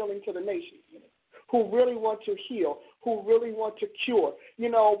be the healing to the nations, who really want to heal, who really want to cure.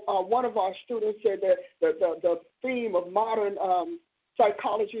 One of our students said that the theme of modern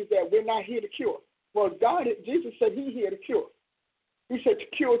psychology is that we're not here to cure. Well, Jesus said He's here to cure. He said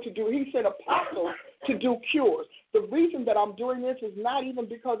He said apostles to do cures. The reason that I'm doing this is not even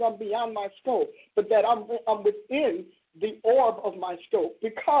because I'm beyond my scope, but that I'm within the orb of my scope,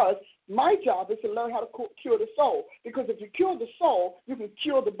 because my job is to learn how to cure the soul. Because if you cure the soul, you can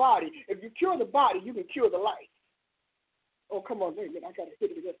cure the body. If you cure the body, you can cure the life. Oh, come on, wait a minute. I got to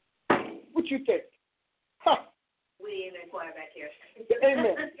hit it again. What you think? Huh. We ain't been quiet back here.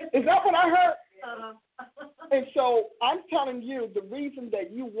 Amen. Is that what I heard? Uh-huh. And so I'm telling you, the reason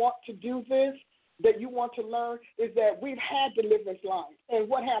that you want to do this, that you want to learn, is that we've had deliverance lines. And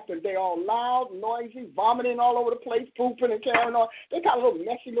what happened? They're all loud, noisy, vomiting all over the place, pooping and carrying on. They got a little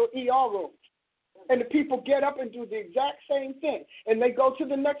messy little ER rooms. And the people get up and do the exact same thing. And they go to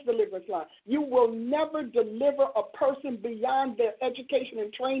the next deliverance line. You will never deliver a person beyond their education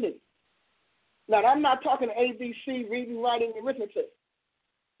and training. Now, I'm not talking ABC, reading, writing, arithmetic.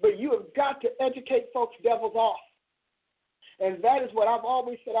 But you have got to educate folks' devils off. And that is what I've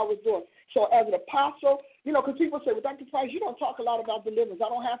always said I was doing. So as an apostle, because people say, well, Dr. Price, you don't talk a lot about deliverance. I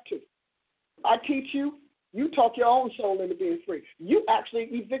don't have to. I teach you. You talk your own soul into being free. You actually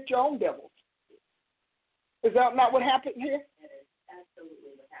evict your own devils. Is that not what happened here? That is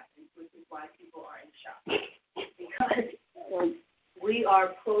absolutely what happened, which is why people are in shock. Because we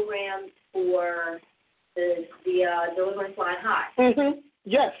are programmed for the deliverance line high. Mm-hmm.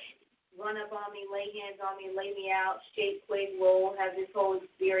 Yes. Run up on me, lay hands on me, lay me out, shake, quake, roll, have this whole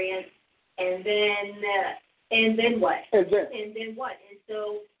experience, and then what? And then what? And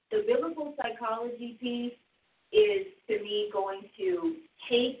so the biblical psychology piece is, to me, going to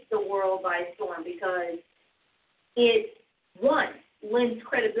take the world by storm, because it, one, lends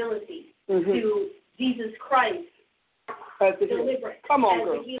credibility to Jesus Christ as the deliverance, Come on, as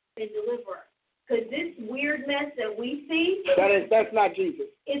girl. the healer and deliverer. Because this weird mess that we see, that's not Jesus.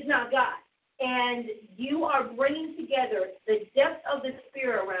 It's not God. And you are bringing together the depth of the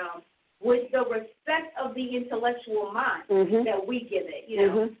spirit realm with the respect of the intellectual mind that we give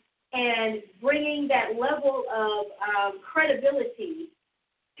it, and bringing that level of credibility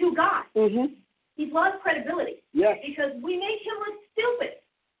to God. He's lost credibility. Yes. Because we make him look stupid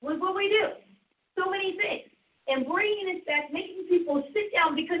with what we do. So many things. And bringing it back, making people sit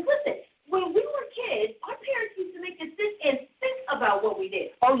down, because, listen, when we were kids, our parents used to make us sit and think about what we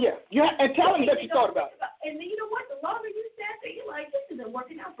did. Oh, yeah. And tell them that you thought about it. And then, you know what? The longer you sat there, you're like, this isn't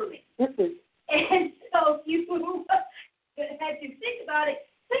working out for me. Mm-hmm. And so you had to think about it.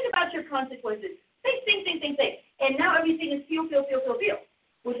 Think about your consequences. Think. And now everything is feel,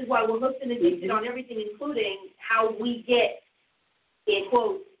 which is why we're hooked and addicted on everything, including how we get, in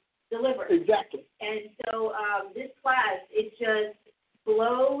quotes, delivered. Exactly. And so this class, it just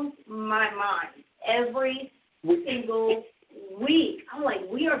blows my mind every single week. I'm like,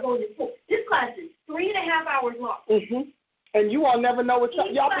 we are going to school. This class is 3.5 hours long. And you all never know what's up.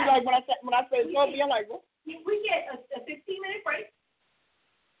 Y'all be like, when I say it's going to be, I'm like, what? We get a 15-minute break.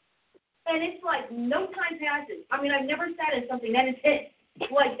 And it's like no time passes. I mean, I've never sat in something that intense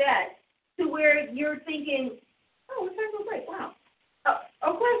like that, to where you're thinking, oh, it's time for a break. Wow.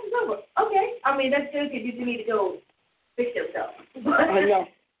 Oh, class is over. Okay. I mean, that's good because you need to go fix yourself. I know.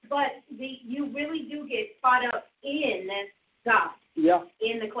 But you really do get caught up in God. Yeah.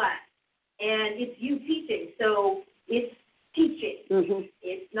 In the class, and it's you teaching, so it's teaching. Mm-hmm.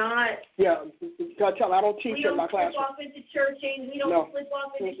 It's not. Yeah. God tell me, I don't teach in my classroom. We don't slip off into churching. We don't slip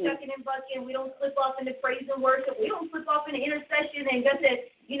off into shucking and bucking. We don't slip off into praise and worship. We don't slip off into intercession. And God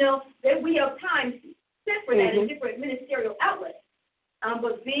said, that we have time set for that in different ministerial outlets.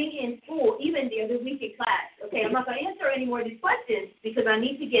 But being in school, even the other week in class, okay, I'm not going to answer any more of these questions because I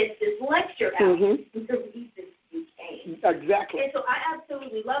need to get this lecture out the reason you came. Exactly. And so I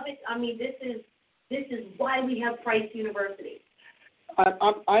absolutely love it. I mean, this is why we have Price University.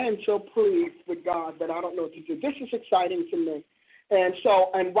 I am so pleased with God that I don't know what to do. This is exciting to me.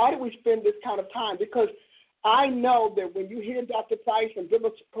 And why do we spend this kind of time? Because I know that when you hear Dr. Price and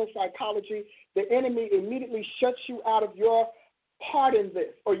biblical psychology, the enemy immediately shuts you out of your part in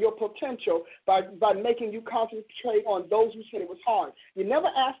this or your potential by making you concentrate on those who said it was hard. You never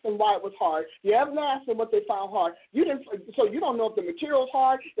asked them why it was hard. You haven't asked them what they found hard. So you don't know if the material is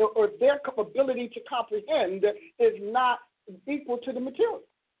hard or if their ability to comprehend is not equal to the material.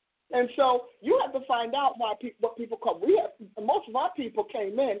 And so you have to find out what people call. Most of our people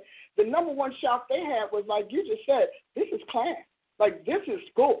came in. The number one shock they had was, like you just said, this is class. Like, this is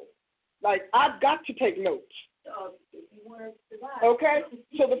school. Like, I've got to take notes. If you want to survive. Okay?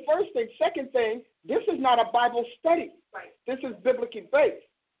 So the first thing. Second thing, this is not a Bible study. Right. This is biblically based.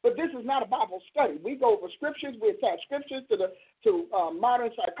 But this is not a Bible study. We go over scriptures. We attach scriptures to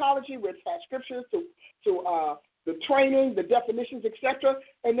modern psychology. We attach scriptures to the training, the definitions, etc.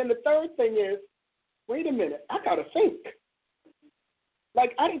 And then the third thing is, wait a minute, I got to think.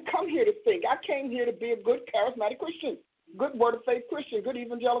 Like, I didn't come here to think. I came here to be a good charismatic Christian, good word of faith Christian, good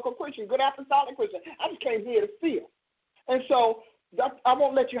evangelical Christian, good apostolic Christian. I just came here to feel. And so I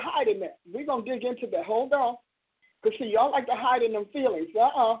won't let you hide in that. We're going to dig into that. Hold on. Because, see, y'all like to hide in them feelings.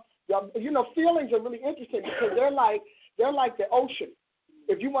 Feelings are really interesting because they're like the ocean.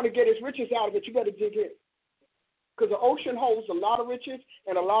 If you want to get its riches out of it, you better dig in. Because the ocean holds a lot of riches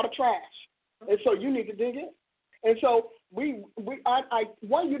and a lot of trash. And so you need to dig in. And so I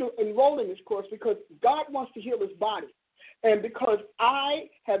want you to enroll in this course because God wants to heal his body. And because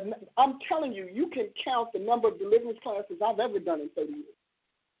I'm telling you, you can count the number of deliverance classes I've ever done in 30 years.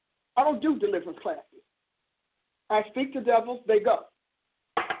 I don't do deliverance classes. I speak to devils, they go.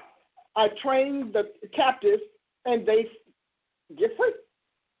 I train the captives, and they get free.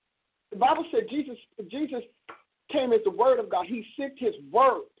 The Bible said Jesus came as the word of God. He sent his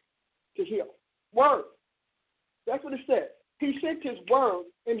word to heal. Word. That's what it said. He sent his word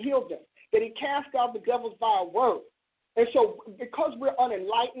and healed them. That he cast out the devils by a word. And so because we're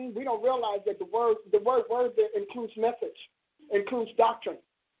unenlightened, we don't realize that the word there includes message, includes doctrine,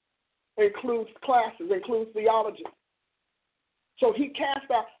 includes classes, includes theology. So he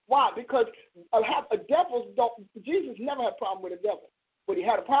cast out. Why? Because Jesus never had a problem with a devil. What he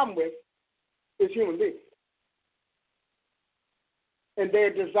had a problem with is human beings and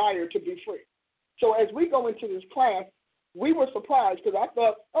their desire to be free. So as we go into this class, we were surprised because I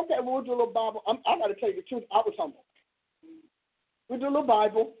thought, okay, we'll do a little Bible. I got to tell you the truth. I was humble. We do a little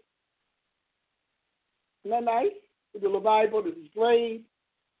Bible. Isn't that nice? We do a little Bible. This is great.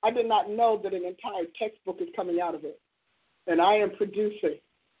 I did not know that an entire textbook is coming out of it. And I am producing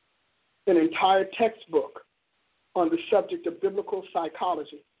an entire textbook on the subject of biblical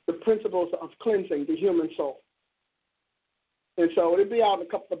psychology, the principles of cleansing the human soul. And so it'll be out in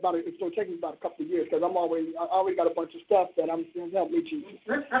it's going to take me about a couple of years because I already got a bunch of stuff that I'm going to help me, Jesus.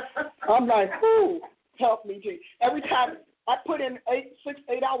 I'm like, ooh, help me, Jesus. Every time I put in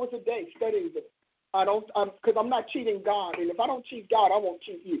 8 hours a day studying this. Because I'm not cheating God. And if I don't cheat God, I won't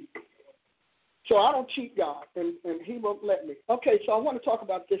cheat you. So I don't cheat God, and he won't let me. Okay, so I want to talk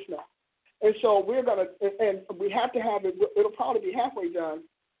about this now. And so we have to have it, it'll probably be halfway done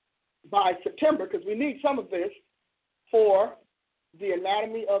by September because we need some of this for the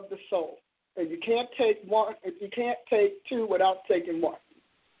anatomy of the soul. And you can't take two without taking one.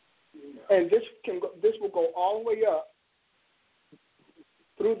 And this will go all the way up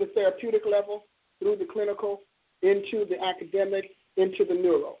through the therapeutic level, through the clinical, into the academic, into the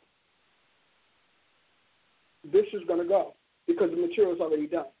neuro. This is going to go because the material is already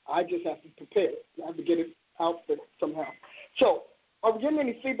done. I just have to prepare it. I have to get it out there somehow. So are we getting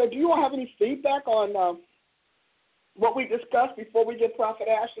any feedback? Do you all have any feedback on what we discussed before we get Prophet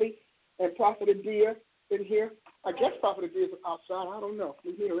Ashley and Prophet Adia in here? I guess Prophet Adia is outside. I don't know.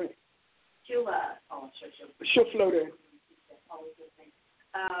 We're here in. She'll float in.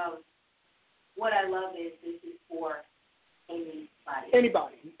 What I love is this is for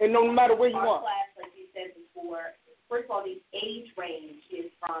Anybody. And no matter where you Our are. class, like you said before, first of all, the age range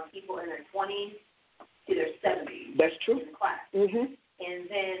is from people in their 20s to their 70s. That's true. In the class. Mm-hmm. And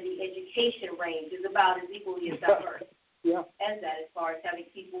then the education range is about as equally as diverse as that, as far as having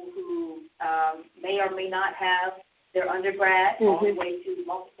people who may or may not have their undergrad all the way to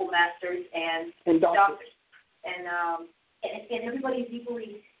multiple masters and doctors. And everybody's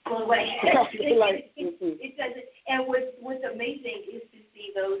equally blown away. It doesn't. And what's amazing is to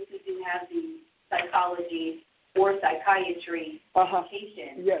see those who do have the psychology or psychiatry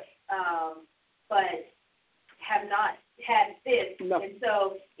education, but have not had this. No. And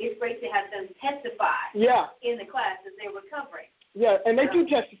so it's great to have them testify in the class as they're recovering. Yeah, and they do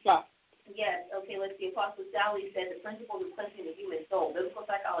testify. Yes. Okay, let's see. Apostle Sally said the principles of cleansing the human soul, biblical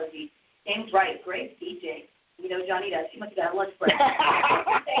psychology. James Wright, great teaching. You know, Johnny does. She must have got a lunch break.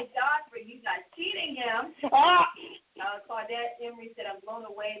 Thank God for you not cheating him. Claudette Emery said, I'm blown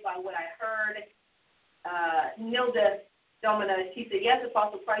away by what I heard. Nilda Domina, she said, yes,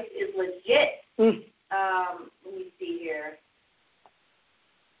 Apostle Price is legit. Let me see here.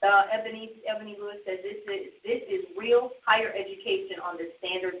 Ebony Lewis says this is real higher education on the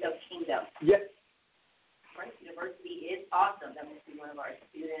standards of kingdom. Yes. Price University is awesome. That must be one of our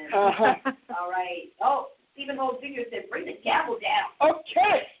students. All right. Oh, Stephen Holt Jr. said, bring the gavel down.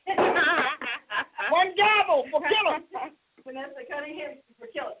 Okay. One gavel for killer. Vanessa Cunningham for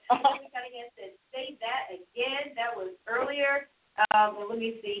killer. Vanessa Cunningham said, say that again. That was earlier. Let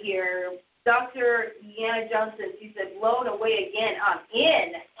me see here. Dr. Deanna Johnson, she said, blown away again. I'm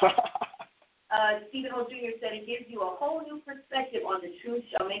in. Stephen Holt Jr. said, it gives you a whole new perspective on the truth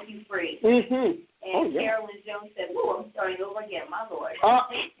shall make you free. Mm-hmm. And Carolyn Jones said, whoa, I'm starting over again, my Lord.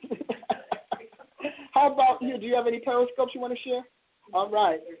 How about you? Do you have any periscopes you want to share? All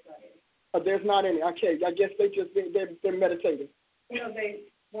right. There's not any. Okay, I guess they're meditating. You know,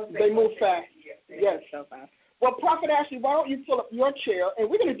 they move fast. Yes. So fast. Well, Prophet Ashley, why don't you pull up your chair, and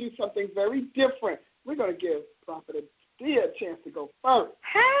we're going to do something very different. We're going to give Prophet Adia a chance to go first.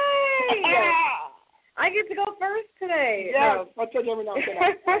 Hey! I get to go first today. Yes, I'll tell you every now and then.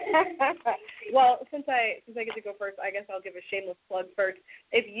 Well, since I get to go first, I guess I'll give a shameless plug first.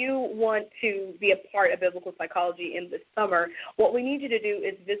 If you want to be a part of biblical psychology in the summer, what we need you to do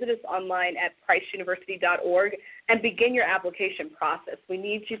is visit us online at christuniversity.org and begin your application process. We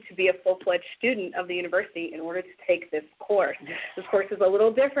need you to be a full-fledged student of the university in order to take this course. This course is a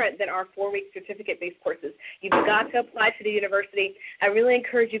little different than our 4-week certificate-based courses. You've got to apply to the university. I really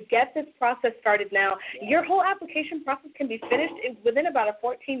encourage you, get this process started now. Your whole application process can be finished within about a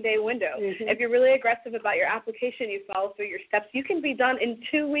 14-day window. If you're really aggressive about your application, you follow through your steps, you can be done in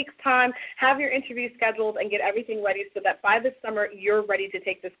 2 weeks' time, have your interview scheduled, and get everything ready so that by this summer, you're ready to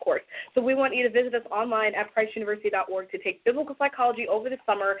take this course. So we want you to visit us online at christuniversity.org to take biblical psychology over the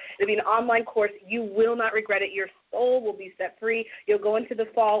summer. It'll be an online course. You will not regret it. Your soul will be set free. You'll go into the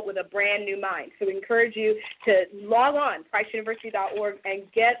fall with a brand new mind. So we encourage you to log on, christuniversity.org,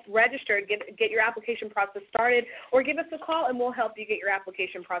 and get registered, get your application process started, or give us a call and we'll help you get your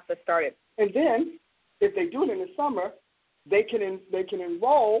application process started. And then, if they do it in the summer, they can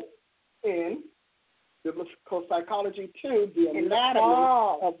enroll in biblical psychology 2, the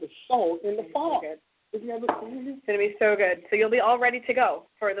anatomy of the soul in the fall. It's going to be so good. So you'll be all ready to go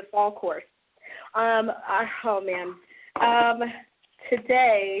for the fall course.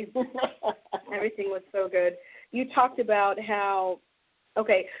 Today, everything was so good. You talked about how,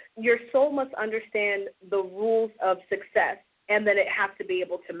 your soul must understand the rules of success, and then it has to be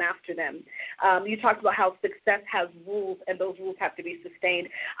able to master them. You talked about how success has rules, and those rules have to be sustained.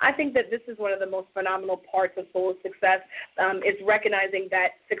 I think that this is one of the most phenomenal parts of soul success, is recognizing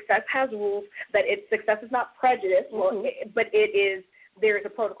that success has rules, that success is not prejudice, but there is a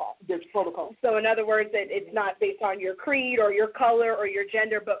protocol. There's protocol. So in other words, it's not based on your creed or your color or your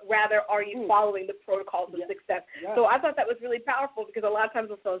gender, but rather are you following the protocols of success. Yes. So I thought that was really powerful because a lot of times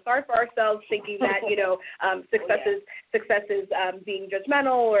we're feeling sorry for ourselves, thinking that, success is being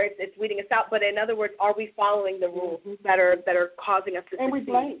judgmental or it's weeding us out. But in other words, are we following the rules that are causing us to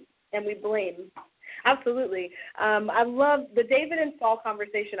succeed? And we blame. Absolutely. I love the David and Saul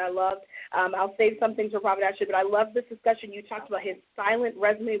conversation. I loved. I'll save some things for Prophet Ashley, but I love this discussion. You talked about his silent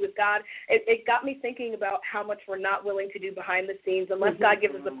resume with God. It got me thinking about how much we're not willing to do behind the scenes. Unless God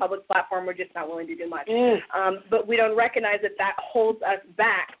gives us a public platform, we're just not willing to do much. But we don't recognize that holds us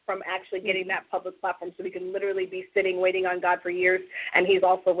back from actually getting that public platform, so we can literally be sitting waiting on God for years, and he's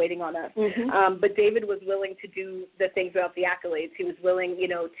also waiting on us. But David was willing to do the things without the accolades. He was willing,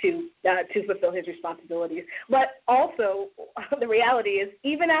 to fulfill his responsibilities. But also, the reality is,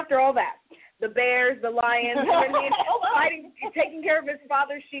 even after all that, the bears, the lions, you know what I mean? Fighting, taking care of his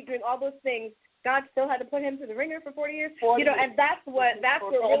father's sheep, doing all those things. God still had to put him through the ringer for 40 years. And that's what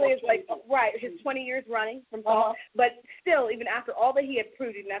really is like, right, his 20 years running from Saul. But still, even after all that he had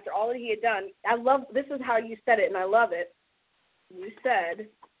proved, even after all that he had done, I love, this is how you said it, and I love it. You said,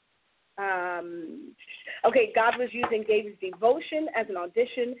 God was using David's devotion as an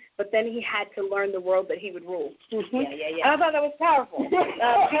audition, but then he had to learn the world that he would rule. Yeah. And I thought that was powerful.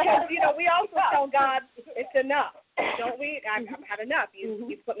 Because, we also tell God it's enough. Don't we? I've had enough.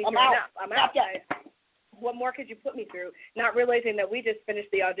 You put me through enough. I'm out. What more could you put me through? Not realizing that we just finished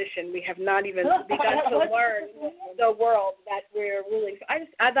the audition. We have not even begun to learn the world that we're ruling.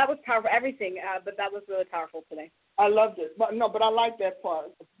 I that was powerful, everything, but that was really powerful today. I loved it. But I like that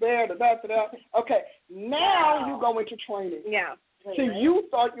part. Okay, now you go into training. Yeah. See, you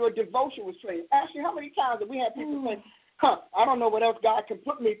thought your devotion was training. Actually, how many times have we had people say, I don't know what else God can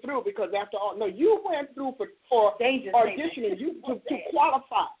put me through because after all, no, you went through for auditioning, to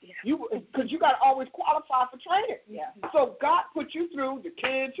qualify. Because you got to always qualify for training. Yeah. So God put you through the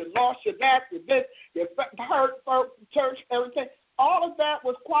kids, your loss, your that, your this, your hurt, church, everything. All of that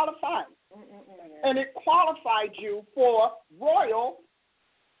was qualifying. And it qualified you for royal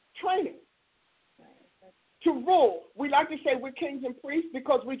training. To rule. We like to say we're kings and priests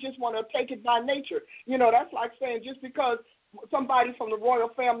because we just want to take it by nature. That's like saying just because somebody from the royal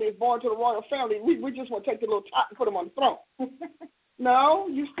family is born to the royal family, we just want to take the little top and put them on the throne. No,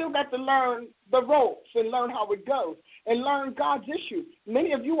 you still got to learn the ropes and learn how it goes and learn God's issues.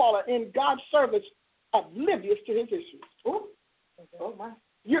 Many of you all are in God's service oblivious to his issues. Oh my.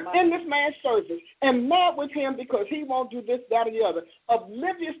 You're in this man's service and mad with him because he won't do this, that, or the other.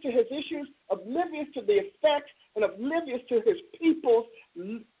 Oblivious to his issues, oblivious to the effects, and oblivious to his people's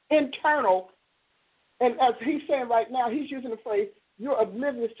internal. And as he's saying right now, he's using the phrase, you're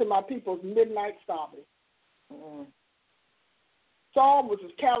oblivious to my people's midnight sobbing. Saul was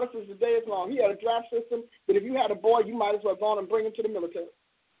as callous as the day is long. He had a draft system, but if you had a boy, you might as well go on and bring him to the military.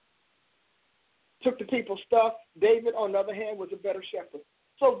 Took the people's stuff. David, on the other hand, was a better shepherd.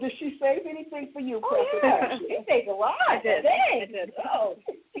 So did she save anything for you? Oh, yeah. She saved a lot. I did. Oh,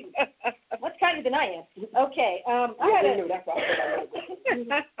 much kinder than I am. Okay. I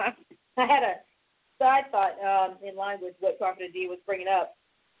had a side thought in line with what Prophet Adi was bringing up.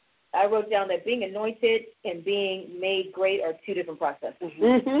 I wrote down that being anointed and being made great are two different processes.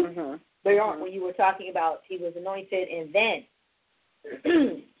 They are. When you were talking about he was anointed and then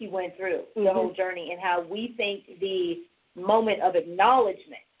he went through the whole journey and how we think the moment of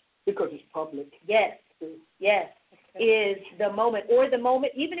acknowledgement. Because it's public. Yes, is the moment, or the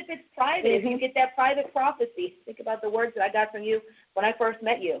moment, even if it's private, if you get that private prophecy, think about the words that I got from you when I first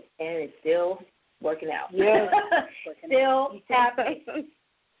met you, and it's still working out. Yes. Still happening,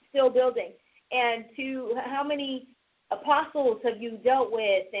 still building. And to how many apostles have you dealt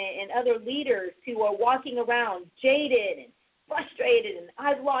with and other leaders who are walking around jaded and frustrated, and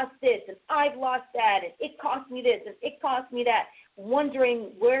I've lost this, and I've lost that, and it cost me this, and it cost me that,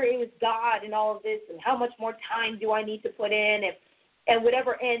 wondering where is God in all of this, and how much more time do I need to put in, and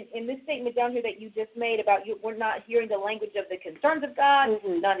whatever. And in this statement down here that you just made about we're not hearing the language of the concerns of God,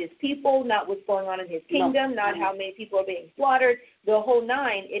 not his people, not what's going on in his kingdom, not how many people are being slaughtered, the whole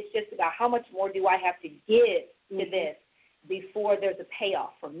nine. It's just about how much more do I have to give to this before there's a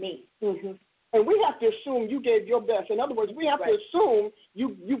payoff for me. And we have to assume you gave your best. In other words, we have to assume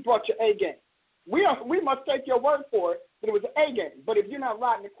you brought your A game. We must take your word for it that it was an A game. But if you're not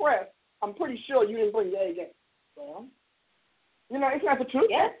riding the crest, I'm pretty sure you didn't bring your A game. Well, it's not the truth.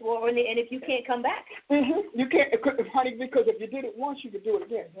 Yes, well, and if you can't come back. You can't, honey, because if you did it once, you could do it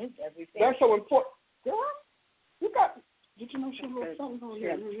again. That's so important. Girl, did you know she wrote something on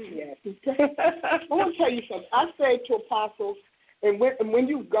here? Yes. I want to tell you something. I say to apostles, and when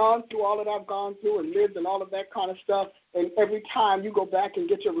you've gone through all that I've gone through and lived and all of that kind of stuff, and every time you go back and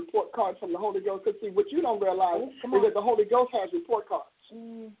get your report card from the Holy Ghost, because see, what you don't realize is that the Holy Ghost has report cards.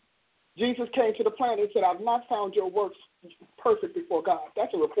 Jesus came to the planet and said, I've not found your works perfect before God.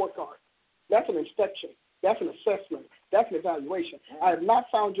 That's a report card. That's an inspection. That's an assessment. That's an evaluation. I have not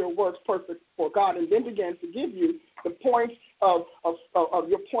found your works perfect before God, and then began to give you the points of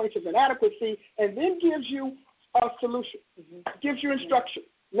your points of inadequacy, and then gives you a solution, gives you instruction.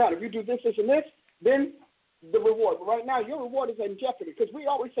 Now, if you do this, this, and this, then the reward. But right now, your reward is in jeopardy because we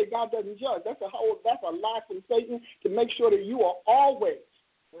always say God doesn't judge. That's a lie from Satan to make sure that you are always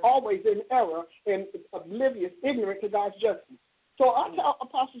in error and oblivious, ignorant to God's justice. So I tell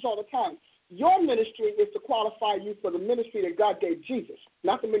apostles all the time, your ministry is to qualify you for the ministry that God gave Jesus,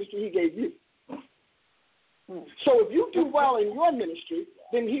 not the ministry he gave you. So if you do well in your ministry,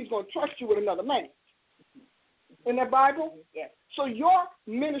 then he's going to trust you with another man. In that Bible? Yes. So your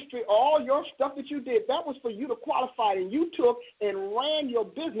ministry, all your stuff that you did, that was for you to qualify, and you took and ran your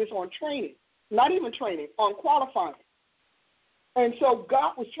business on training. Not even training, on qualifying. And so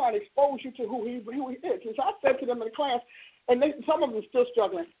God was trying to expose you to who he is. And so I said to them in the class, and some of them are still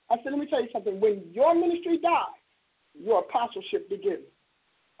struggling, I said, let me tell you something. When your ministry dies, your apostleship begins.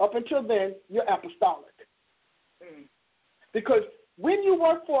 Up until then, you're apostolic. Mm. Because when you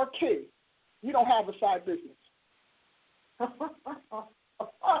work for a king, you don't have a side business.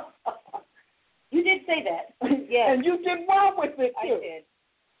 You did say that. Yes. And you did well with it, too. I did.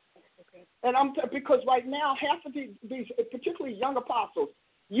 Okay. And because right now, half of these, particularly young apostles,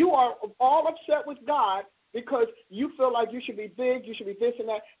 you are all upset with God because you feel like you should be big, you should be this and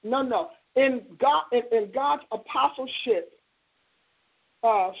that. No. In God's apostleship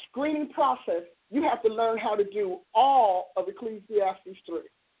screening process, you have to learn how to do all of Ecclesiastes 3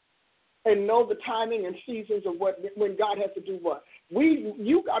 and know the timing and seasons of when God has to do what.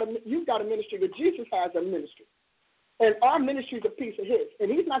 You've got a ministry, but Jesus has a ministry. And our ministry is a piece of his.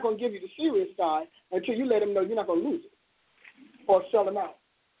 And he's not going to give you the serious side until you let him know you're not going to lose it or sell him out.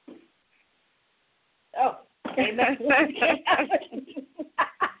 Oh, amen. I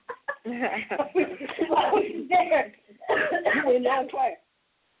was there. You were in that class.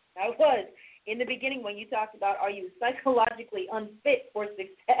 I was. In the beginning when you talked about are you psychologically unfit for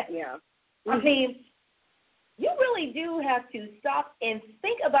success? Yeah. I mean, you really do have to stop and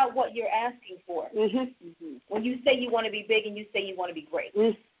think about what you're asking for. Mm-hmm. Mm-hmm. When you say you want to be big and you say you want to be great.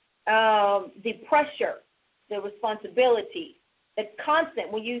 Mm-hmm. The pressure, the responsibility, the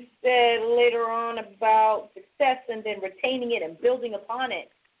constant, when you said later on about success and then retaining it and building upon it,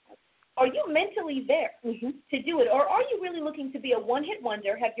 are you mentally there to do it? Or are you really looking to be a one-hit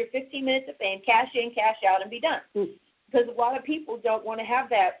wonder, have your 15 minutes of fame, cash in, cash out, and be done? Because a lot of people don't want to have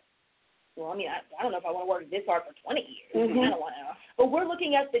that. Well, I mean, I don't know if I want to work this hard for 20 years. I don't want to. But we're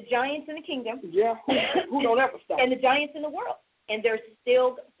looking at the giants in the kingdom. Yeah, who don't ever stop. And the giants in the world. And they're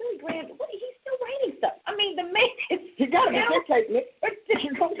still, Billy Graham, he's still writing stuff. I mean, the man is. You got to be dictating it.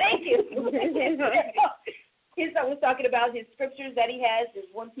 Thank you. I was talking about his scriptures that he has, his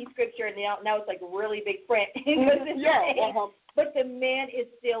one-piece scripture, and now it's like really big print. But the man is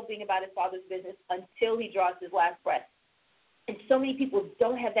still being about his father's business until he draws his last breath. And so many people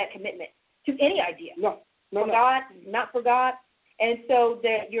don't have that commitment to any idea. No. God, not for God. And so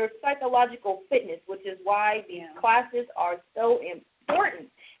your psychological fitness, which is why these classes are so important,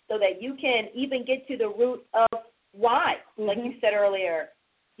 so that you can even get to the root of why, like you said earlier.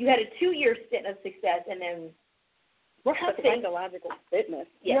 You had a 2-year stint of success, and then what happened? Psychological fitness.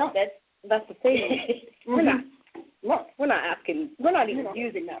 Yeah, that's the thing. We're not asking. We're not even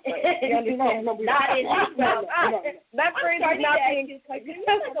using that phrase. You understand? Not in that phrase is not being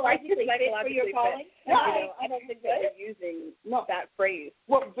psychologically fit for your calling. I don't think that we're using that phrase.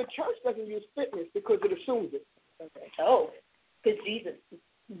 Well, the church doesn't use fitness because it assumes it. Okay. Oh, because Jesus.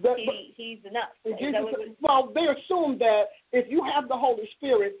 He's enough. Well, they assume that if you have the Holy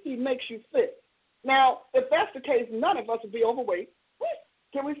Spirit, he makes you fit. Now, if that's the case, none of us would be overweight.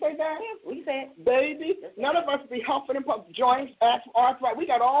 Can we say that? Yeah, we say it. Baby, none of us would be huffing and puffing, joints, arthritis. We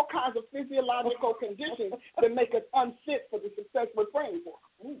got all kinds of physiological conditions that make us unfit for the success we're praying for.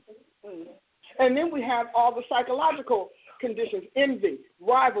 And then we have all the psychological conditions, envy,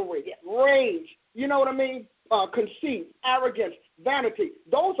 rivalry, rage, you know what I mean? Conceit, arrogance, vanity.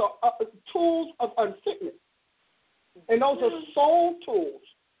 Those are tools of unfitness. And those are soul tools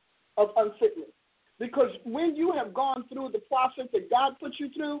of unfitness. Because when you have gone through the process that God put you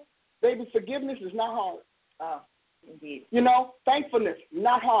through, baby, forgiveness is not hard. Oh, indeed. You know, thankfulness,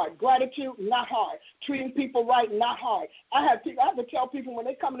 not hard. Gratitude, not hard. Treating people right, not hard. I have to tell people when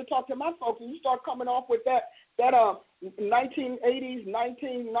they come to talk to my folks, and you start coming off with that 1980s,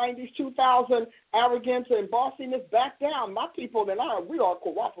 1990s, 2000 arrogance and bossiness, back down. My people and we are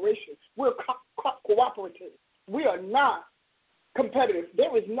cooperation. We're cooperative. We are not competitive.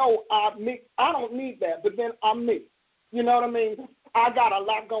 There is no me. I don't need that, but then I'm me. You know what I mean? I got a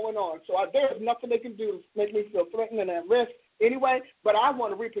lot going on, so there's nothing they can do to make me feel threatened and at risk anyway, but I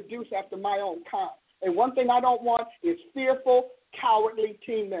want to reproduce after my own kind. And one thing I don't want is fearful, cowardly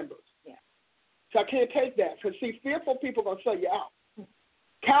team members. Yeah. So I can't take that, because, see, fearful people are going to sell you out.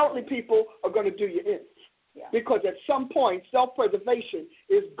 Cowardly people are going to do you in. Yeah. Because at some point, self-preservation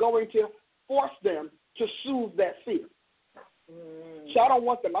is going to force them to soothe that fear. So I don't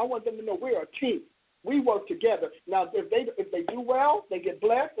want them. I want them to know we're a team. We work together. Now, if they do well, they get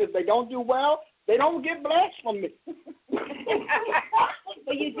blessed. If they don't do well, they don't get blessed from me.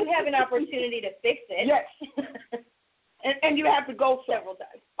 But you do have an opportunity to fix it. Yes. And you have to go several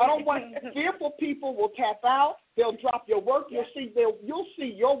times. I don't want fearful people will tap out. They'll drop your work. Yeah. You'll see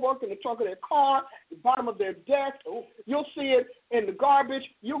your work in the trunk of their car, the bottom of their desk. You'll see it in the garbage.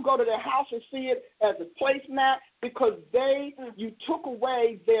 You'll go to their house and see it as a placemat because you took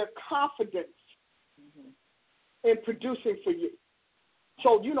away their confidence in producing for you.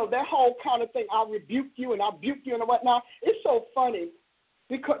 So, you know, that whole kind of thing, I'll rebuke you and I'll buke you and whatnot, it's so funny.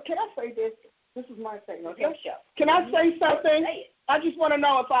 Because, can I say this? This is my thing, okay? Your show. Can I say something? Say it. I just want to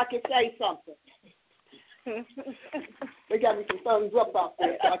know if I can say something. They got me some thumbs up out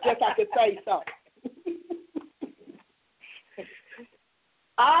there, so I guess I can say something.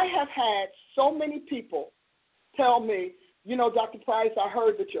 I have had so many people tell me, you know, Dr. Price, I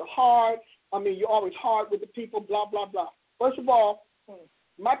heard that you're hard. I mean, you're always hard with the people, blah, blah, blah. First of all,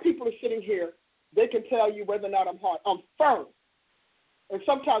 my people are sitting here. They can tell you whether or not I'm hard. I'm firm. And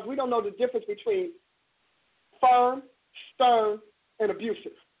sometimes we don't know the difference between firm, stern, and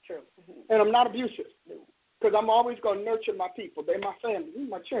abusive. True. And I'm not abusive because I'm always going to nurture my people. They're my family. They're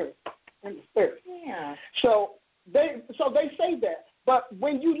my children and the spirit. Yeah. So they say that. But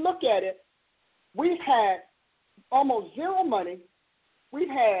when you look at it, we've had almost zero money. We've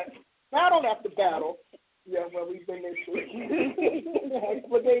had battle after battle. Yeah, well, we've been there too.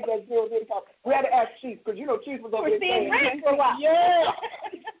 We had to ask Chief because, you know, Chief was over there. We're seeing rent for a while. Yeah.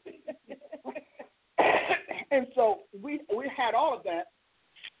 And so we had all of that.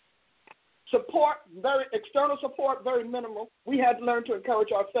 Support, very external support, very minimal. We had to learn to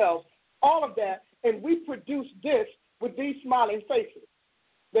encourage ourselves. All of that, and we produced this with these smiling faces.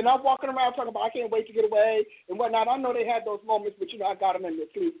 They're not walking around talking about, I can't wait to get away and whatnot. I know they had those moments, but, you know, I got them in their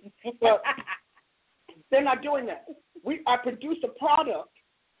sleep. But they're not doing that. I produced a product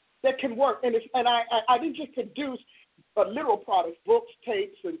that can work, and I didn't just produce literal products, books,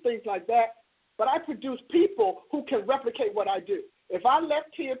 tapes, and things like that, but I produced people who can replicate what I do. If I left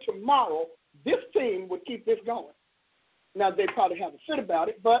here tomorrow, this team would keep this going. Now, they probably have a fit about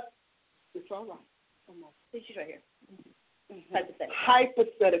it, but it's all right. Come on. She's right here.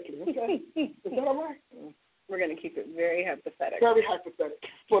 Hypothetically, okay? Is that all right? We're going to keep it very hypothetical. Very hypothetical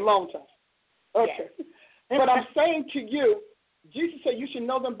for a long time. Okay. Yes. But I'm saying to you, Jesus said you should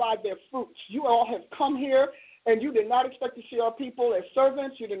know them by their fruits. You all have come here, and you did not expect to see our people as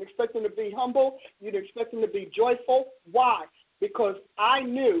servants. You didn't expect them to be humble. You didn't expect them to be joyful. Why? Because I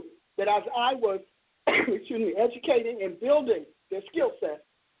knew that as I was educating and building their skill set,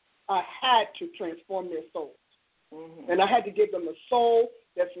 I had to transform their souls. Mm-hmm. And I had to give them a soul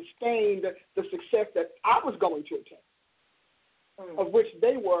that sustained the success that I was going to attain, of which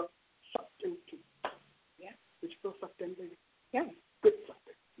they were sucked into. Yeah. Did you feel sucked in, baby? Yeah. Good sucked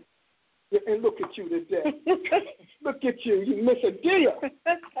in. Yeah, and look at you today. Look at you. You Miss Adia.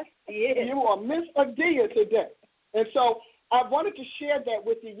 Yeah. You are Miss Adia today. And so I wanted to share that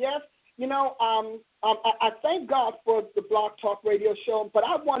with you. Yes, you know, I thank God for the Blog Talk Radio show, but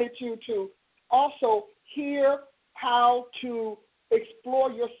I wanted you to also hear how to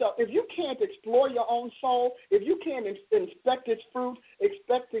explore yourself. If you can't explore your own soul, if you can't inspect its fruit,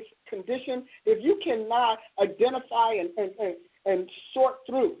 inspect its condition, if you cannot identify and sort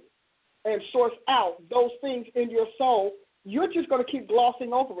through and source out those things in your soul, you're just going to keep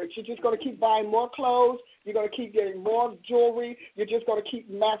glossing over it. You're just going to keep buying more clothes. You're going to keep getting more jewelry. You're just going to keep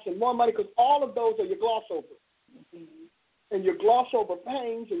amassing more money because all of those are your gloss over. Mm-hmm. And you gloss over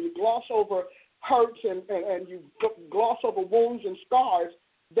pains and you gloss over hurts and you gloss over wounds and scars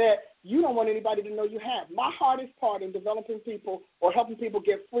that you don't want anybody to know you have. My hardest part in developing people or helping people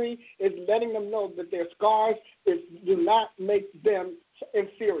get free is letting them know that their scars do not make them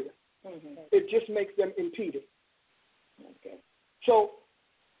inferior. Mm-hmm. It just makes them impeded. Okay. So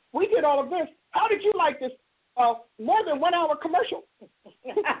we did all of this. How did you like this more than 1 hour commercial?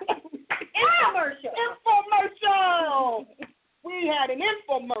 Infomercial. Infomercial. We had an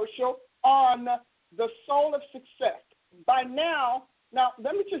infomercial on the soul of success. By now,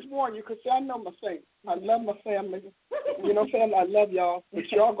 let me just warn you, because I know my saints. I love my family. You know, family, I love y'all.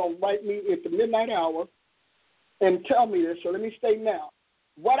 But y'all going to write me at the midnight hour and tell me this. So let me state now.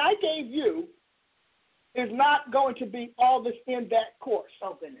 What I gave you is not going to be all that's in that course.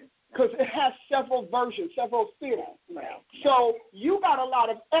 Oh, goodness. Because it has several versions, several series. Right. So you got a lot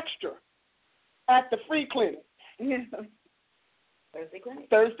of extra at the free clinic.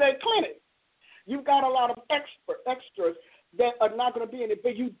 Thursday clinic. You've got a lot of extras that are not going to be in it.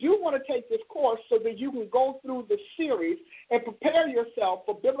 But you do want to take this course so that you can go through the series and prepare yourself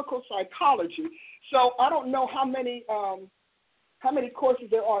for biblical psychology. So I don't know how many courses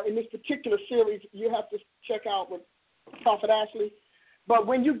there are in this particular series. You have to check out with Prophet Ashley. But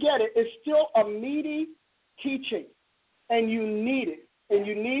when you get it, it's still a meaty teaching and you need it. And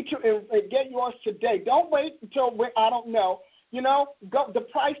you need to get yours today. Don't wait until, I don't know. You know, the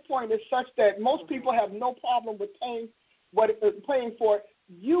price point is such that most people have no problem with paying for it.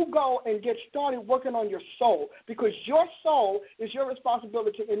 You go and get started working on your soul, because your soul is your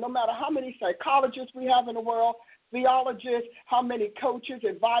responsibility. And no matter how many psychologists we have in the world, theologists, how many coaches,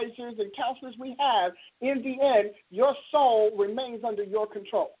 advisors, and counselors we have, in the end, your soul remains under your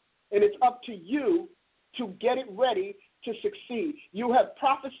control. And it's up to you to get it ready to succeed. You have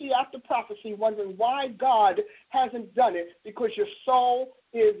prophecy after prophecy wondering why God hasn't done it, because your soul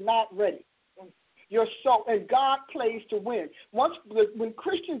is not ready. Your soul, and God plays to win. When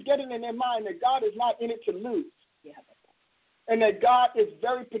Christians get it in their mind that God is not in it to lose, and that God is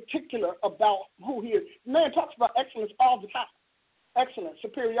very particular about who he is. Man talks about excellence all the time. Excellence,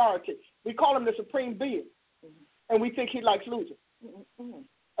 superiority. We call him the supreme being, and we think he likes losing.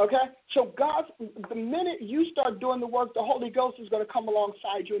 Okay? So the minute you start doing the work, the Holy Ghost is going to come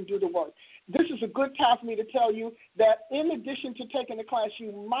alongside you and do the work. This is a good time for me to tell you that in addition to taking the class,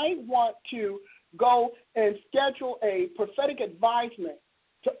 you might want to go and schedule a prophetic advisement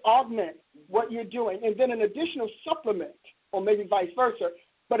to augment what you're doing. And then an additional supplement, or maybe vice versa,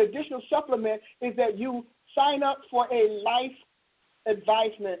 but additional supplement is that you sign up for a life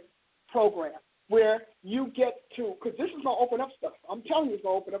advisement program where you get to, because this is going to open up stuff. I'm telling you it's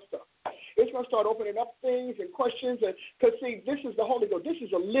going to open up stuff. It's going to start opening up things and questions. Because, see, this is the Holy Ghost. This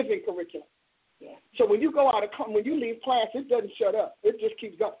is a living curriculum. Yeah. So when you when you leave class, it doesn't shut up. It just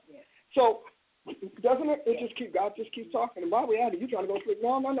keeps going. Yeah. So, doesn't it? It just keeps, God just keeps talking. And while we're at it, you're trying to go to sleep.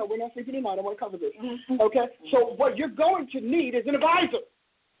 No, we're not sleeping tonight. I want to cover this. Okay? So what you're going to need is an advisor.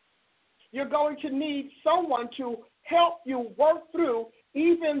 You're going to need someone to help you work through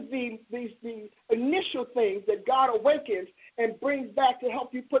even the initial things that God awakens and brings back to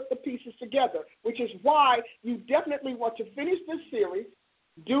help you put the pieces together, which is why you definitely want to finish this series,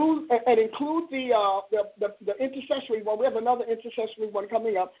 do and include the intercessory one. We have another intercessory one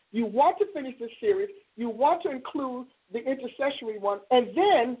coming up. You want to finish this series. You want to include the intercessory one, and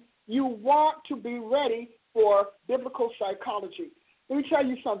then you want to be ready for biblical psychology. Let me tell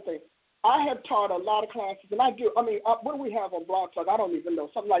you something. I have taught a lot of classes, and what do we have on Blog Talk? I don't even know.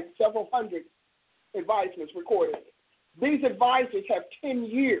 Something like several hundred advisements recorded. These advisors have 10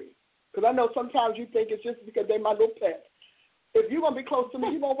 years, because I know sometimes you think it's just because they're my little pet. If you're going to be close to me,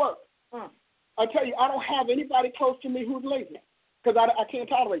 you won't work. I tell you, I don't have anybody close to me who's lazy, because I can't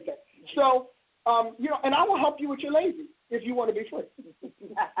tolerate that. So, and I will help you with your lazy if you want to be free.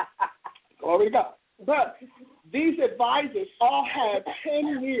 Glory to God. But these advisors all have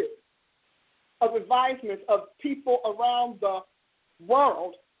 10 years of advisements of people around the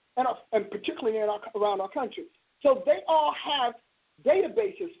world, and particularly around our country. So they all have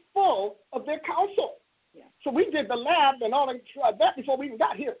databases full of their counsel. Yeah. So we did the lab and all that before we even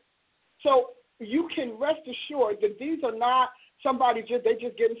got here. So you can rest assured that these are not somebody they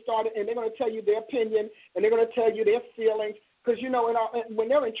just getting started and they're going to tell you their opinion and they're going to tell you their feelings. Because, when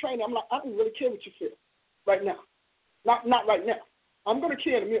they're in training, I'm like, I don't really care what you feel right now. Not right now. I'm going to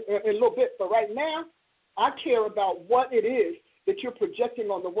care in a little bit, but right now, I care about what it is that you're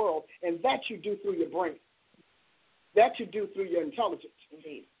projecting on the world, and that you do through your brain. That you do through your intelligence.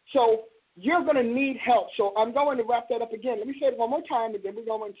 Indeed. So you're going to need help. So I'm going to wrap that up again. Let me say it one more time, and then we're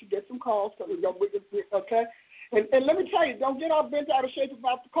going to get some calls. Okay? And let me tell you, don't get all bent out of shape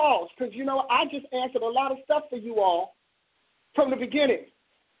about the calls, because, I just answered a lot of stuff for you all from the beginning.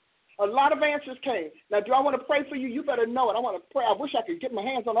 A lot of answers came. Now, do I want to pray for you? You better know it. I want to pray. I wish I could get my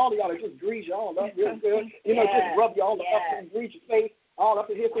hands on all of y'all and just grease you all up real good. Just rub you all up and grease your face, all up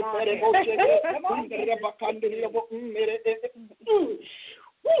in here.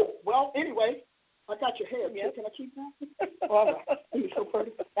 Well, anyway, I got your hair. Yep. Can I keep that? All right. You're so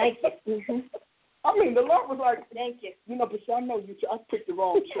pretty. Thank you. Mm-hmm. The Lord was like, thank you. But see, I know you. I picked the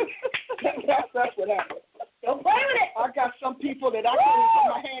wrong chick. That's what happened. Don't play with it. I got some people that I can't put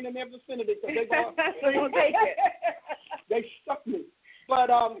my hand in their vicinity because they don't take it. They suck me. But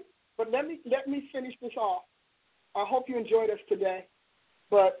let me finish this off. I hope you enjoyed us today.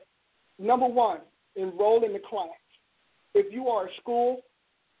 But number one, enroll in the class. If you are a school,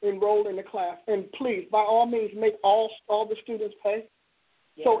 enroll in the class, and please, by all means, make all the students pay.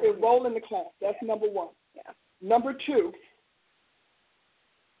 Yeah. So enroll in the class. That's number one. Yeah. Number two,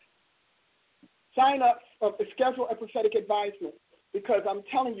 sign up, schedule a prophetic advisement, because I'm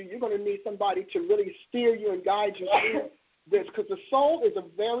telling you, you're going to need somebody to really steer you and guide you through this, because the soul is a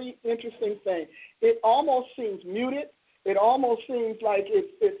very interesting thing. It almost seems muted. It almost seems like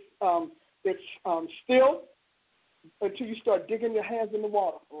it's still until you start digging your hands in the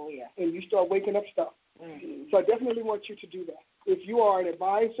water. Oh, yeah. And you start waking up stuff. Mm-hmm. So I definitely want you to do that. If you are an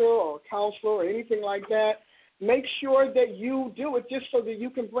advisor or a counselor or anything like that, make sure that you do it just so that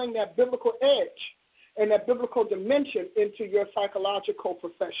you can bring that biblical edge and that biblical dimension into your psychological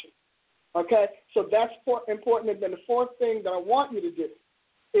profession. Okay? So that's important. And then the fourth thing that I want you to do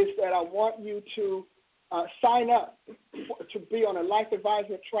is that I want you to sign up to be on a life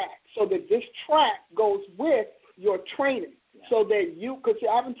advisement track so that this track goes with your training so that you, because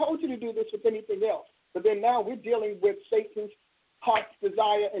I haven't told you to do this with anything else, but then now we're dealing with Satan's heart's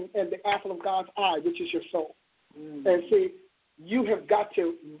desire and the apple of God's eye, which is your soul. Mm-hmm. And see, you have got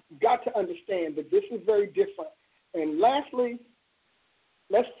to understand that this is very different. And lastly,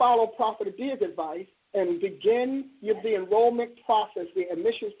 let's follow Prophet Adia's advice and begin the enrollment process, the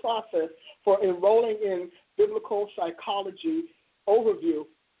admissions process for enrolling in biblical psychology overview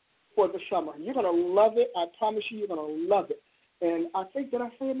for the summer. You're going to love it. I promise you're going to love it. And I think, did I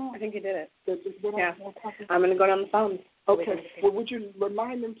say it now? I think you did it. Yeah. I'm going to go down the phone. Okay. Well, would you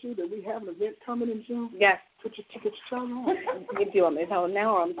remind them, too, that we have an event coming in June? Yes. Put your tickets, tell them. Do you want me to tell them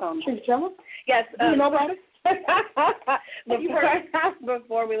now or I'm telling them? Can you tell them? Yes. Do you know about it?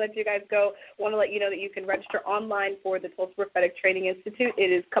 Before we let you guys go, I want to let you know that you can register online for the Tulsa Prophetic Training Institute.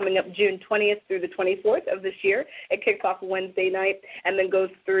 It is coming up June 20th through the 24th of this year. It kicks off Wednesday night and then goes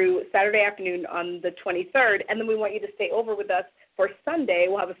through Saturday afternoon on the 23rd. And then we want you to stay over with us for Sunday.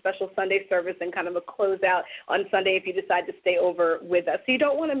 We'll have a special Sunday service and kind of a closeout on Sunday if you decide to stay over with us. So you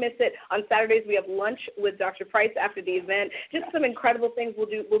don't want to miss it. On Saturdays, we have lunch with Dr. Price after the event. Just some incredible things.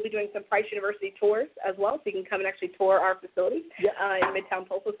 We'll be doing some Price University tours as well, so you can come and actually tour our facilities in Midtown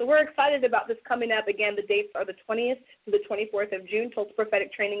Tulsa. So we're excited about this coming up. Again, the dates are the 20th to the 24th of June, Tulsa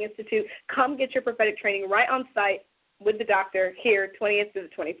Prophetic Training Institute. Come get your prophetic training right on site with the doctor here, 20th to the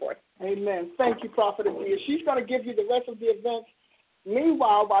 24th. Amen. Thank you, Prophet Adia. She's going to give you the rest of the events.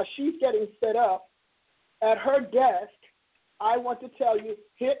 Meanwhile, while she's getting set up at her desk, I want to tell you,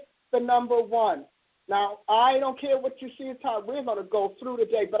 hit the number 1. Now, I don't care what you see as how we're going to go through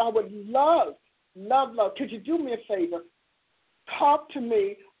today, but I would love, could you do me a favor? Talk to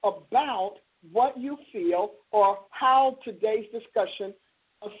me about what you feel or how today's discussion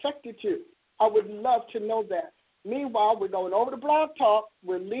affected you. I would love to know that. Meanwhile, we're going over to Blog Talk.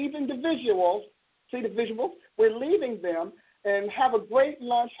 We're leaving the visuals. See the visuals? We're leaving them. And have a great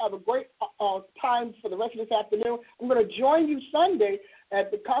lunch, have a great time for the rest of this afternoon. I'm going to join you Sunday at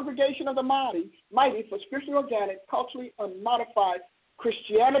the Congregation of the Mighty for Spiritually Organic, Culturally Unmodified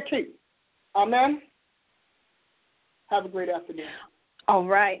Christianity. Amen. Have a great afternoon. All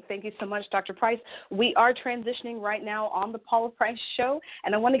right. Thank you so much, Dr. Price. We are transitioning right now on the Paula Price Show,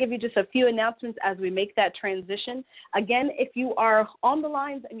 and I want to give you just a few announcements as we make that transition. Again, if you are on the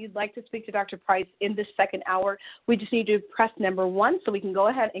lines and you'd like to speak to Dr. Price in this second hour, we just need to press number 1 so we can go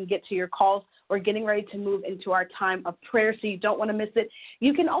ahead and get to your calls. We're getting ready to move into our time of prayer, so you don't want to miss it.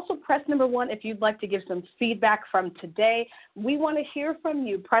 You can also press number 1 if you'd like to give some feedback from today. We want to hear from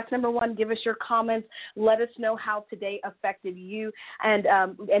you. Press number 1, give us your comments. Let us know how today affected you, and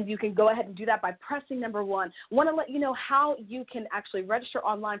you can go ahead and do that by pressing number 1. Want to let you know how you can actually register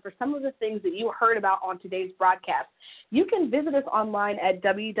online for some of the things that you heard about on today's broadcast. You can visit us online at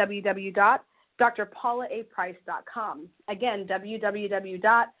www.drpaulaaprice.com. Again,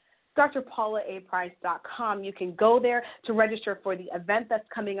 www.drpaulaaprice.com. You can go there to register for the event that's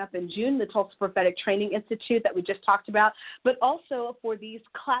coming up in June, the Tulsa Prophetic Training Institute that we just talked about, but also for these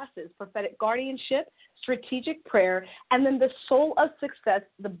classes, Prophetic Guardianship, Strategic Prayer, and then the Soul of Success,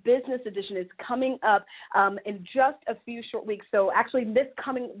 the business edition, is coming up in just a few short weeks. So actually this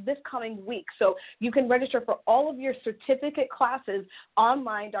coming week. So you can register for all of your certificate classes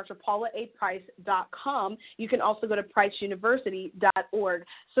online, drpaulaaprice.com. You can also go to priceuniversity.org.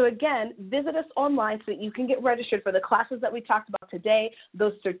 So again, visit us online so that you can get registered for the classes that we talked about today.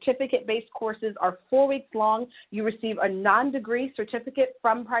 Those certificate-based courses are 4 weeks long. You receive a non-degree certificate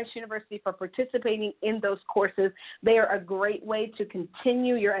from Price University for participating in those courses. They are a great way to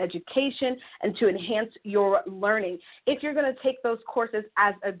continue your education and to enhance your learning. If you're going to take those courses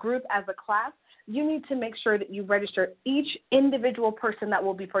as a group, as a class, you need to make sure that you register each individual person that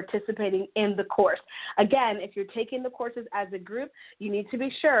will be participating in the course. Again, if you're taking the courses as a group, you need to be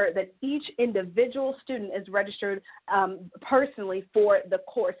sure that each individual student is registered personally for the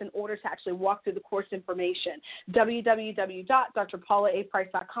course in order to actually walk through the course information.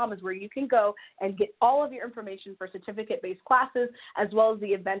 www.drpaulaaprice.com is where you can go and get all of your information for certificate-based classes as well as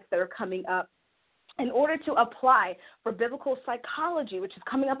the events that are coming up in order to apply for biblical psychology, which is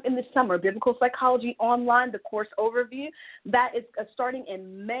coming up in the summer, biblical psychology online, the course overview, that is starting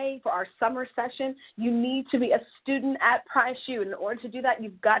in May for our summer session, you need to be a student at Price U. In order to do that,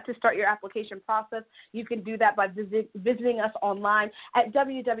 you've got to start your application process. You can do that by visiting us online at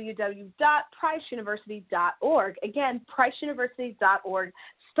www.priceuniversity.org. Again, priceuniversity.org.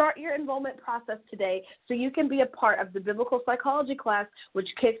 Start your enrollment process today so you can be a part of the biblical psychology class, which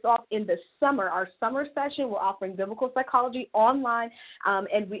kicks off in the summer. Our summer session, we're offering biblical psychology online,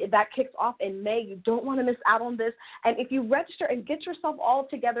 and that kicks off in May. You don't want to miss out on this. And if you register and get yourself all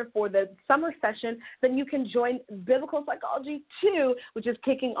together for the summer session, then you can join Biblical Psychology 2, which is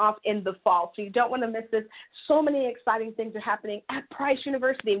kicking off in the fall. So you don't want to miss this. So many exciting things are happening at Price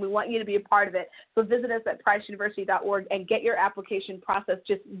University, and we want you to be a part of it. So visit us at priceuniversity.org and get your application process.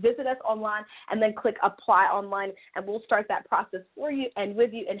 Just visit us online and then click Apply Online, and we'll start that process for you and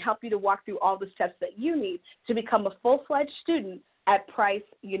with you and help you to walk through all the steps that you need to become a full-fledged student at Price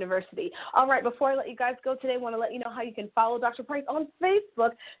University. All right, before I let you guys go today, I want to let you know how you can follow Dr. Price on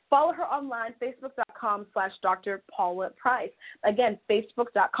Facebook. Follow her online, facebook.com/Dr. Paula Price. Again,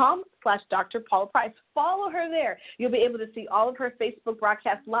 facebook.com/Dr. Paula Price. Follow her there. You'll be able to see all of her Facebook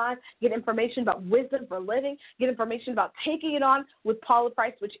broadcasts live, get information about wisdom for living, get information about taking it on with Paula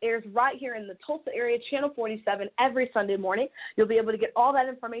Price, which airs right here in the Tulsa area, Channel 47, every Sunday morning. You'll be able to get all that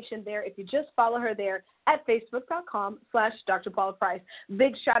information there if you just follow her there at facebook.com/Dr. Paula Price.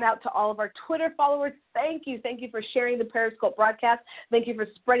 Big shout out to all of our Twitter followers. Thank you. Thank you for sharing the Periscope broadcast. Thank you for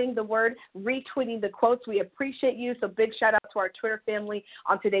spreading the word, retweeting the quotes. We appreciate you. So big shout out to our Twitter family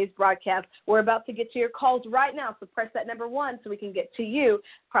on today's broadcast. We're about to get to your calls right now. So press that number 1 so we can get to you.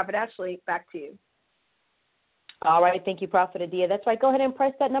 Prophet Ashley, back to you. All right. Thank you, Prophet Adia. That's right. Go ahead and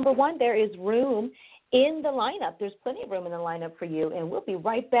press that number 1. There is room in the lineup. There's plenty of room in the lineup for you. And we'll be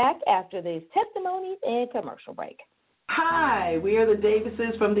right back after these testimonies and commercial break. Hi, we are the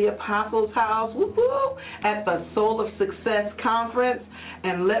Davises from the Apostles' House, woo-hoo, at the Soul of Success Conference.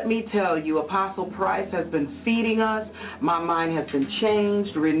 And let me tell you, Apostle Price has been feeding us. My mind has been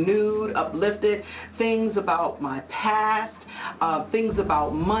changed, renewed, uplifted. Things about my past, things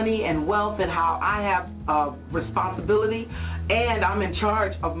about money and wealth and how I have responsibility. And I'm in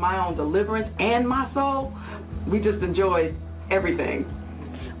charge of my own deliverance and my soul. We just enjoyed everything.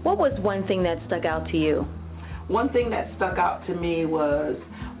 What was one thing that stuck out to you? One thing that stuck out to me was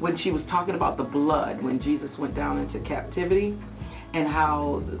when she was talking about the blood, when Jesus went down into captivity, and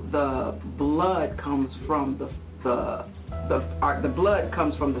how the blood comes from the blood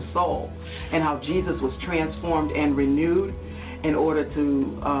comes from the soul, and how Jesus was transformed and renewed in order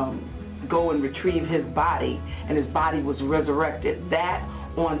to go and retrieve his body, and his body was resurrected. That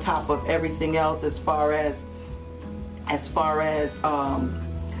on top of everything else, as far as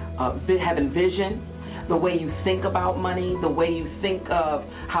having vision, the way you think about money, the way you think of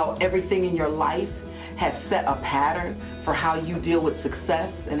how everything in your life has set a pattern for how you deal with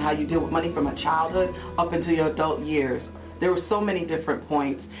success and how you deal with money from a childhood up into your adult years. There were so many different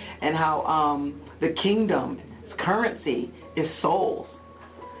points, and how the kingdom's currency is souls.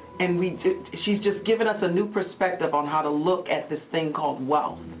 And she's just given us a new perspective on how to look at this thing called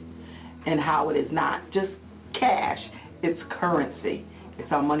wealth, and how it is not just cash, it's currency. It's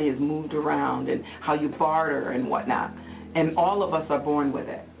how money is moved around and how you barter and whatnot. And all of us are born with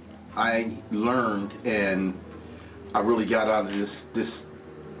it. I learned, and I really got out of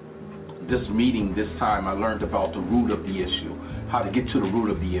this meeting this time, I learned about the root of the issue, how to get to the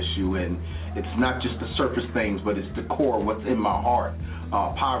root of the issue. And it's not just the surface things, but it's the core, what's in my heart.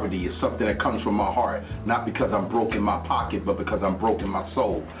 Poverty is something that comes from my heart, not because I'm broke in my pocket, but because I'm broke in my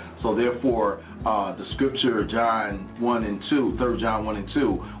soul. So therefore, the scripture, John 1 and 2, 3 John 1 and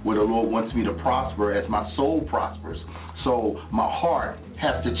 2, where the Lord wants me to prosper as my soul prospers. So my heart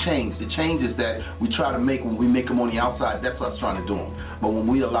has to change. The changes that we try to make when we make them on the outside, that's us trying to do them. But when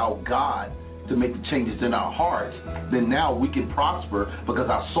we allow God to make the changes in our hearts, then now we can prosper because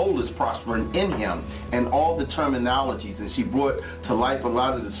our soul is prospering in him. And all the terminologies, and she brought to life a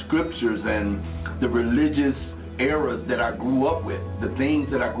lot of the scriptures and the religious eras that I grew up with, the things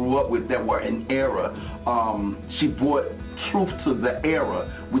that I grew up with that were an era. She brought truth to the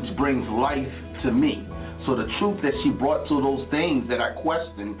era, which brings life to me. So the truth that she brought to those things that I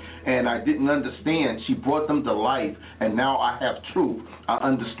questioned and I didn't understand, she brought them to life, and now I have truth. I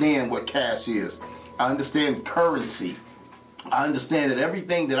understand what cash is. I understand currency. I understand that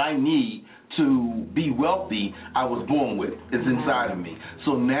everything that I need to be wealthy, I was born with. It's inside of me.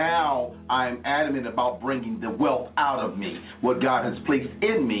 So now I'm adamant about bringing the wealth out of me, what God has placed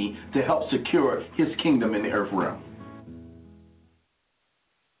in me to help secure his kingdom in the earth realm.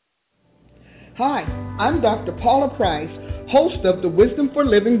 Hi, I'm Dr. Paula Price, host of the Wisdom for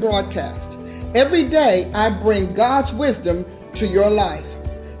Living broadcast. Every day, I bring God's wisdom to your life.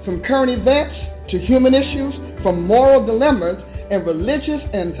 From current events to human issues, from moral dilemmas and religious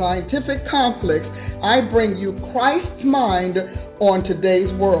and scientific conflicts, I bring you Christ's mind on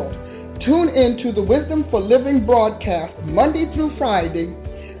today's world. Tune into the Wisdom for Living broadcast Monday through Friday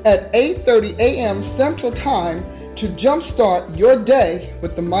at 8:30 a.m. Central Time to jumpstart your day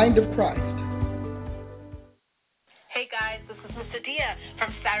with the mind of Christ. Hey guys, this is Miss Adia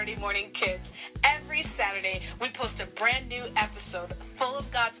from Saturday Morning Kids. Every Saturday, we post a brand new episode full of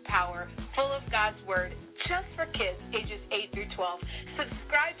God's power, full of God's Word, just for kids ages 8 through 12.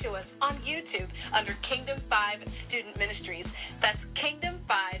 Subscribe to us on YouTube under Kingdom 5 Student Ministries. That's Kingdom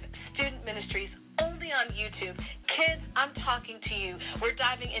 5 Student Ministries, only on YouTube. Kids, I'm talking to you. We're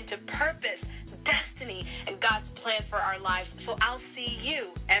diving into purpose, destiny, and God's plan for our lives. So I'll see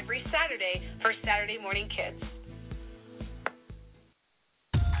you every Saturday for Saturday Morning Kids.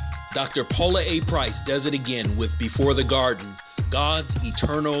 Dr. Paula A. Price does it again with Before the Garden, God's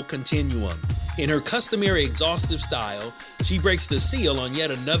Eternal Continuum. In her customary exhaustive style, she breaks the seal on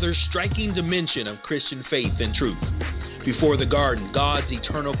yet another striking dimension of Christian faith and truth. Before the Garden, God's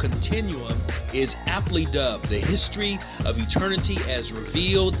Eternal Continuum is aptly dubbed the history of eternity as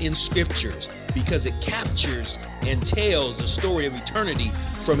revealed in Scriptures because it captures and tells the story of eternity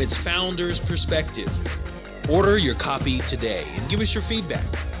from its founder's perspective. Order your copy today and give us your feedback.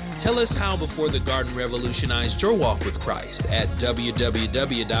 Tell us how Before the Garden revolutionized your walk with Christ at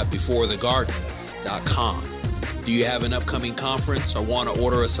www.beforethegarden.com. Do you have an upcoming conference or want to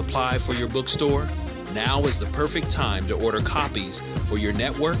order a supply for your bookstore? Now is the perfect time to order copies for your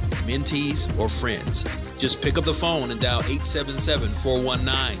network, mentees, or friends. Just pick up the phone and dial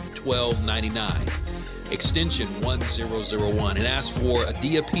 877-419-1299, extension 1001, and ask for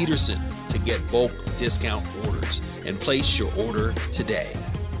Adia Peterson to get bulk discount orders and place your order today.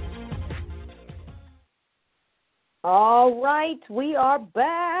 All right, we are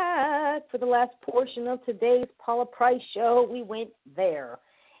back for the last portion of today's Paula Price Show. We went there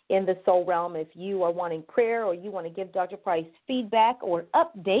in the soul realm. If you are wanting prayer or you want to give Dr. Price feedback or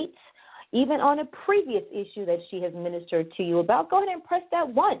updates, even on a previous issue that she has ministered to you about, go ahead and press that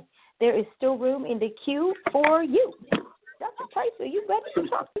 1. There is still room in the queue for you. Dr. Price, are you ready to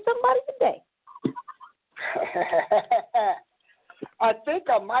talk to somebody today? I think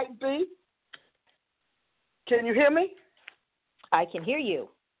I might be. Can you hear me? I can hear you.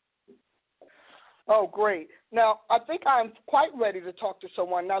 Oh, great. Now, I think I'm quite ready to talk to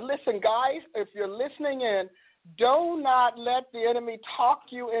someone. Now, listen, guys, if you're listening in, do not let the enemy talk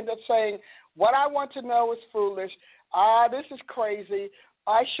you into saying, what I want to know is foolish. This is crazy.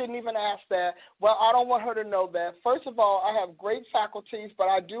 I shouldn't even ask that. Well, I don't want her to know that. First of all, I have great faculties, but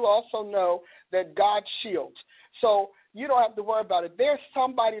I do also know that God shields. So you don't have to worry about it. There's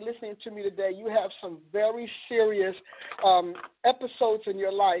somebody listening to me today. You have some very serious episodes in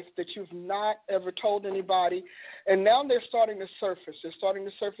your life that you've not ever told anybody, and now they're starting to surface. They're starting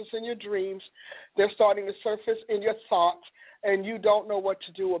to surface in your dreams. They're starting to surface in your thoughts, and you don't know what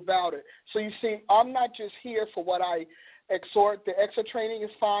to do about it. So you see, I'm not just here for what I exhort. The extra training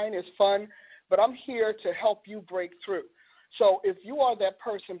is fine, it's fun, but I'm here to help you break through. So if you are that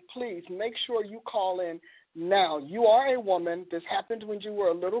person, please make sure you call in now. You are a woman. This happened when you were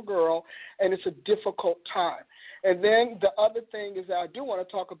a little girl, and it's a difficult time. And then the other thing is that I do want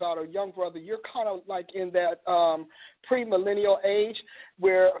to talk about a young brother. You're kind of like in that pre-millennial age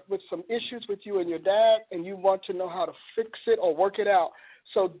where with some issues with you and your dad, and you want to know how to fix it or work it out.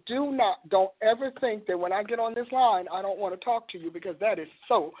 So don't ever think that when I get on this line, I don't want to talk to you, because that is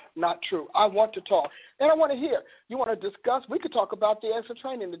so not true. I want to talk, and I want to hear. You want to discuss? We could talk about the extra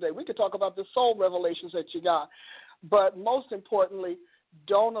training today. We could talk about the soul revelations that you got. But most importantly,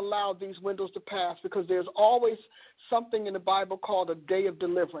 don't allow these windows to pass, because there's always something in the Bible called a day of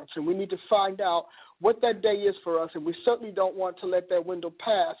deliverance, and we need to find out what that day is for us, and we certainly don't want to let that window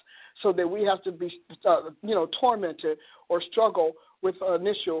pass so that we have to be, tormented or struggle with an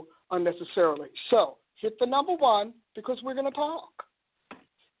issue unnecessarily. So hit the number 1, because we're going to talk.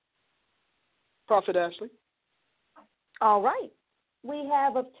 Prophet Ashley. All right. We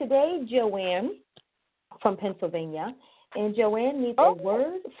have up today Joanne from Pennsylvania, and Joanne needs a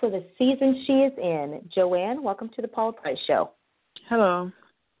word for the season she is in. Joanne, welcome to the Paula Price Show. Hello.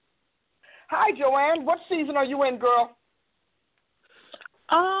 Hi, Joanne. What season are you in, girl?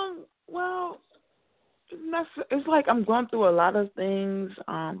 Well, it's like I'm going through a lot of things,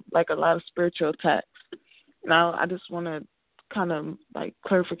 like a lot of spiritual attacks. Now I just want to kind of like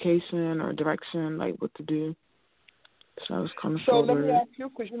clarification or direction, like what to do. So I was coming So forward. let me ask you,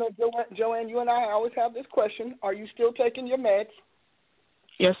 because, Joanne, you and I always have this question. Are you still taking your meds?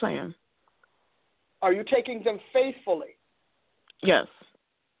 Yes, I am. Are you taking them faithfully? Yes.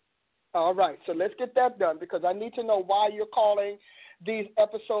 All right, so let's get that done, because I need to know why you're calling these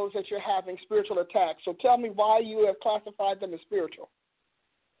episodes that you're having spiritual attacks. So tell me why you have classified them as spiritual.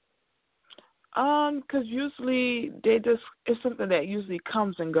 Because usually it's something that usually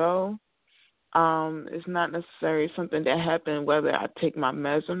comes and go. It's not necessarily something that happened whether I take my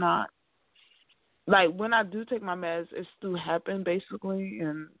meds or not. Like, when I do take my meds, it still happen, basically,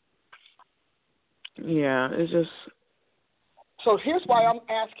 and, yeah, it's just... So here's why I'm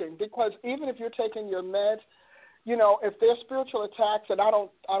asking, because even if you're taking your meds, if there's spiritual attacks, and I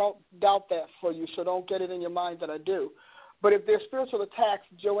don't doubt that for you, so don't get it in your mind that I do. But if there's spiritual attacks,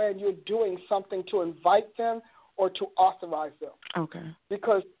 Joanne, you're doing something to invite them or to authorize them. Okay.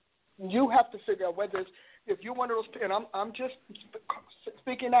 Because you have to figure out whether if you're one of those, and I'm just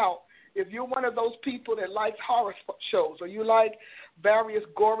speaking out, if you're one of those people that likes horror shows, or you like various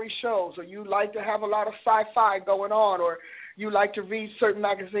gory shows, or you like to have a lot of sci-fi going on, or you like to read certain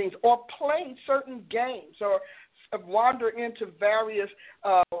magazines, or play certain games, or wander into various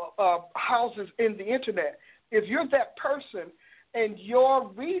houses in the internet, if you're that person and your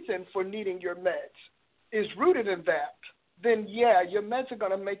reason for needing your meds is rooted in that, then, yeah, your meds are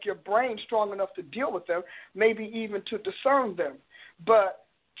going to make your brain strong enough to deal with them, maybe even to discern them. But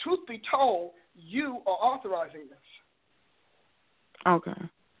truth be told, you are authorizing this. Okay.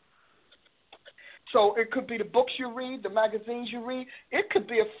 So it could be the books you read, the magazines you read. It could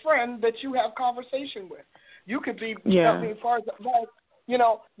be a friend that you have conversation with. You could be, as far as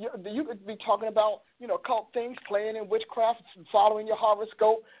you could be talking about, cult things, playing in witchcraft, following your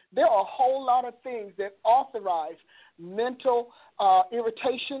horoscope. There are a whole lot of things that authorize mental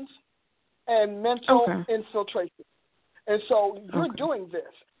irritations and mental infiltration. And so you're doing this.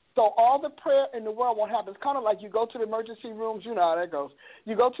 So all the prayer in the world won't happen. It's kind of like you go to the emergency rooms. You know how that goes.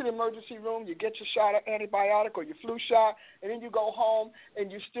 You go to the emergency room, you get your shot of antibiotic or your flu shot, and then you go home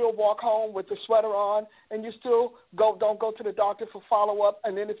and you still walk home with the sweater on, and you still don't go to the doctor for follow-up.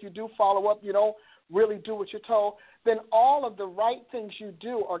 And then if you do follow-up, you don't really do what you're told. Then all of the right things you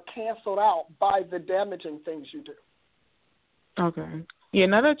do are canceled out by the damaging things you do. Okay. Yeah,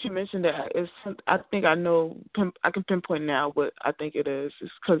 now that you mentioned that, I think I know, I can pinpoint now what I think it is.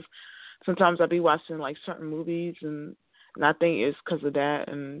 It's because sometimes I be watching, like, certain movies, and I think it's because of that,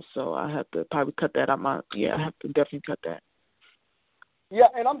 and so I have to probably cut that out. I have to definitely cut that. Yeah,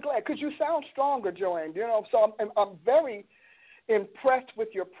 and I'm glad, because you sound stronger, Joanne. So I'm very impressed with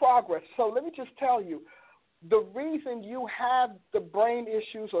your progress. So let me just tell you, the reason you have the brain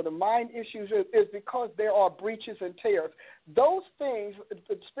issues or the mind issues is because there are breaches and tears. Those things,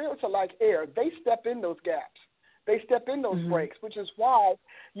 the spirits are like air. They step in those gaps. They step in those breaks, which is why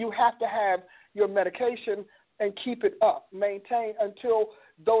you have to have your medication and keep it up, maintain until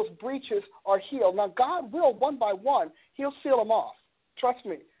those breaches are healed. Now, God will, one by one, he'll seal them off. Trust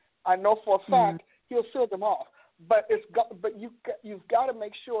me. I know for a fact he'll seal them off. But you've got to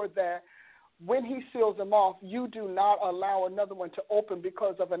make sure that when he seals them off, you do not allow another one to open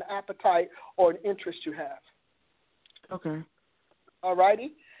because of an appetite or an interest you have. Okay. All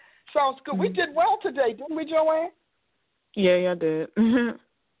righty. Sounds good. We did well today, didn't we, Joanne? Yeah, I did.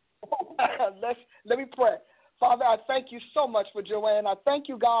 Let me pray. Father, I thank you so much for Joanne. I thank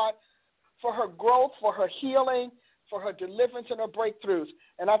you, God, for her growth, for her healing, for her deliverance and her breakthroughs.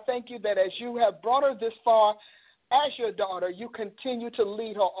 And I thank you that as you have brought her this far, as your daughter, you continue to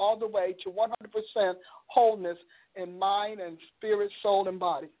lead her all the way to 100% wholeness in mind and spirit, soul, and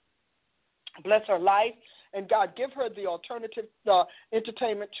body. Bless her life, and God, give her the alternative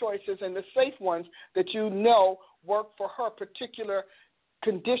entertainment choices and the safe ones that you know work for her particular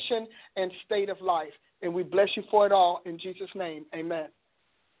condition and state of life. And we bless you for it all in Jesus' name. Amen.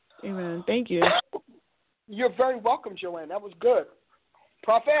 Amen. Thank you. You're very welcome, Joanne. That was good.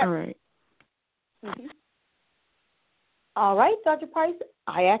 Prophet. All right. All right, Dr. Price,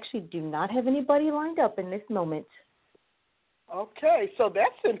 I actually do not have anybody lined up in this moment. Okay, so that's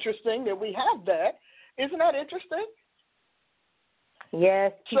interesting that we have that. Isn't that interesting?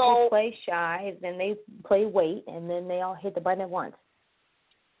 Yes, people play shy, then they play wait, and then they all hit the button at once.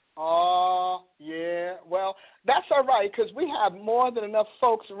 Oh, yeah. Well, that's all right, because we have more than enough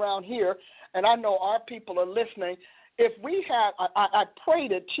folks around here, and I know our people are listening. If we had, I pray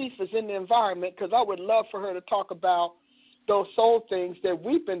that Chief is in the environment, because I would love for her to talk about those soul things that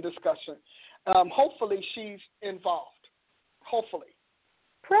we've been discussing. Hopefully she's involved. Hopefully.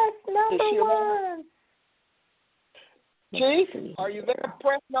 Press number 1. Chief, are you there?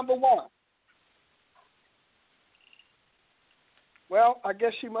 Press number 1. Well, I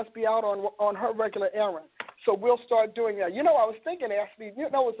guess she must be out on her regular errand. So we'll start doing that. You know, I was thinking, Ashley, you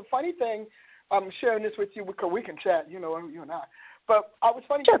know, it's a funny thing. I'm sharing this with you because we can chat, you know, you and I. But I was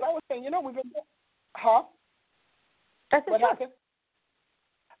funny because I was saying, you know, we've been, huh? What happened?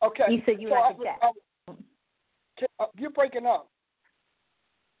 Okay. You said you like to chat. You're breaking up.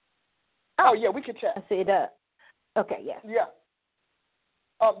 Oh, yeah, we can chat. I see that. Okay, yes. Yeah.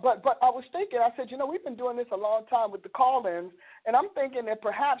 But I was thinking, I said, you know, we've been doing this a long time with the call-ins, and I'm thinking that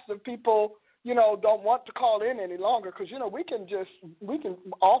perhaps if people, you know, don't want to call in any longer, because, you know, we can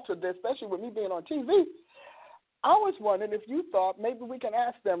alter this, especially with me being on TV. I was wondering if you thought maybe we can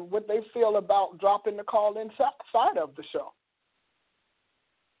ask them what they feel about dropping the call-in side of the show.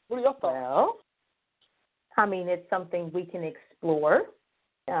 What are your thoughts? Well, I mean, it's something we can explore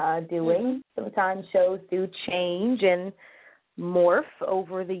doing. Sometimes shows do change and morph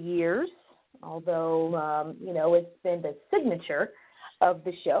over the years, although, you know, it's been the signature of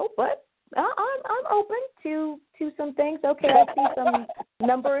the show. But I'm open to some things. Okay, I see some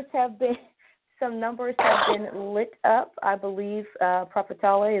numbers have been lit up. I believe Prophet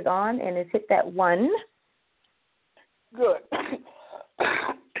Paula is on and has hit that 1. Good.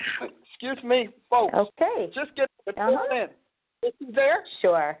 Excuse me, folks. Okay. Just get the in. Is he there?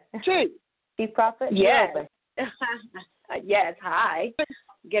 Sure. Chief. Chief Prophet? Yes. Yes, hi.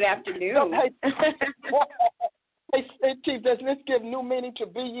 Good afternoon. Hey, Chief, does this give new meaning to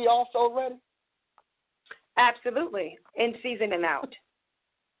Be Ye Also Ready? Absolutely. In season and out.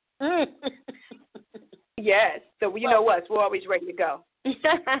 Yes. So you know us. We're always ready to go.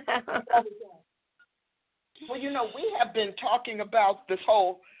 Well, you know, we have been talking about this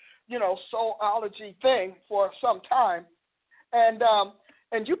whole, you know, soulology thing for some time. And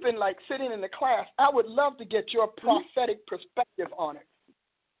you've been, like, sitting in the class. I would love to get your prophetic perspective on it.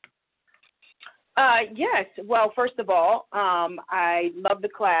 Yes. Well, first of all, I love the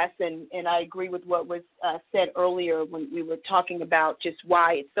class, and I agree with what was said earlier when we were talking about just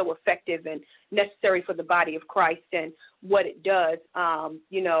why it's so effective and necessary for the body of Christ and what it does,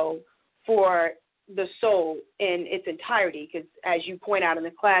 you know, for the soul in its entirety. Because as you point out in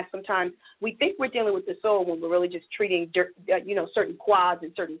the class, sometimes we think we're dealing with the soul when we're really just treating, you know, certain quads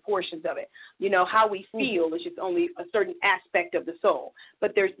and certain portions of it. You know, how we feel is just only a certain aspect of the soul.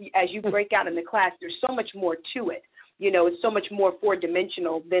 But there's, as you break out in the class, there's so much more to it. You know, it's so much more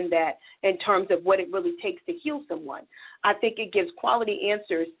four-dimensional than that in terms of what it really takes to heal someone. I think it gives quality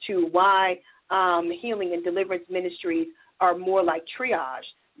answers to why healing and deliverance ministries are more like triage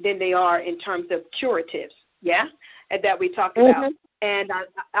than they are in terms of curatives, yeah, and that we talked about. And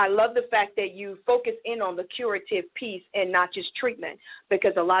I love the fact that you focus in on the curative piece and not just treatment,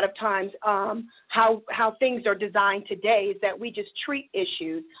 because a lot of times how things are designed today is that we just treat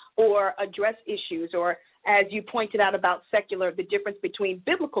issues or address issues, or as you pointed out about the difference between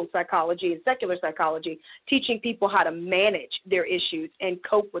biblical psychology and secular psychology, teaching people how to manage their issues and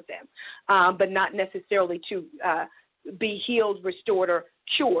cope with them, but not necessarily to be healed, restored, or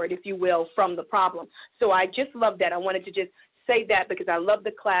cured, if you will, from the problem. So I just love that. I wanted to just say that because I love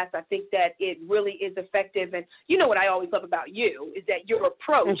the class. I think that it really is effective. And you know what I always love about you is that your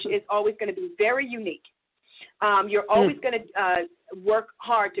approach is always going to be very unique. You're always going to work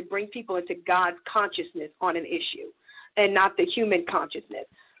hard to bring people into God's consciousness on an issue and not the human consciousness.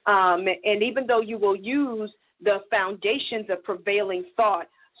 And even though you will use the foundations of prevailing thought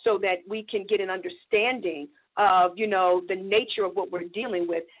so that we can get an understanding of, you know, the nature of what we're dealing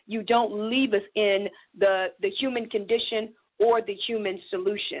with, you don't leave us in the human condition or the human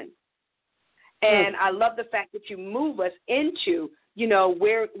solution. And I love the fact that you move us into, you know,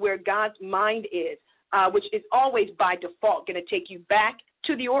 where God's mind is, which is always by default going to take you back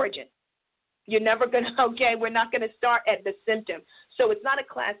to the origin. You're never going to, we're not going to start at the symptom. So it's not a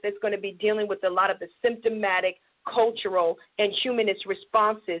class that's going to be dealing with a lot of the symptomatic, cultural, and humanist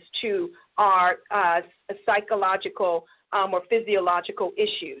responses to our psychological or physiological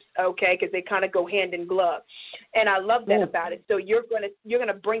issues, okay, because they kind of go hand in glove. And I love that about it. So you're going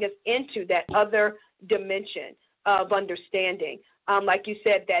to bring us into that other dimension of understanding. Like you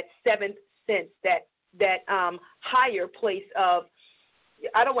said, that seventh sense, that higher place of,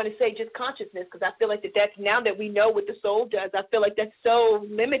 I don't want to say just consciousness, because I feel like that's now that we know what the soul does, I feel like that's so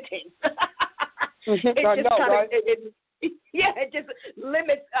limiting. It just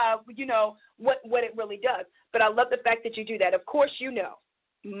limits, you know, what it really does. But I love the fact that you do that. Of course, you know,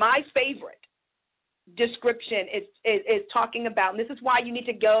 my favorite description is talking about, and this is why you need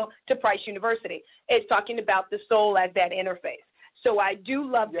to go to Price University, is talking about the soul as that interface. So I do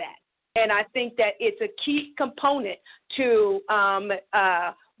love that. And I think that it's a key component to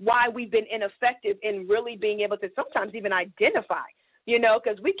why we've been ineffective in really being able to sometimes even identify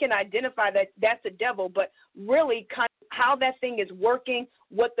because we can identify that that's a devil, but really kind of how that thing is working,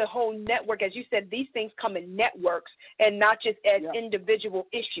 what the whole network, as you said, these things come in networks and not just as individual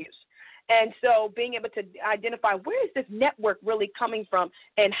issues. And so being able to identify where is this network really coming from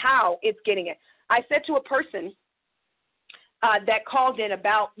and how it's getting it. I said to a person that called in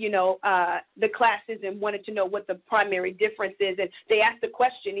about, the classes and wanted to know what the primary difference is. And they asked a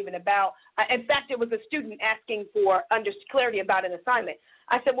question even about, in fact, it was a student asking for clarity about an assignment.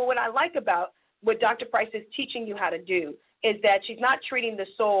 I said, well, what I like about what Dr. Price is teaching you how to do is that she's not treating the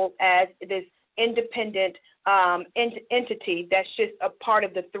soul as this independent entity that's just a part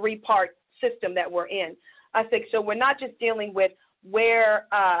of the three-part system that we're in. I said, so we're not just dealing with where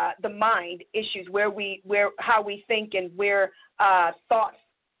the mind issues, how we think and where thoughts,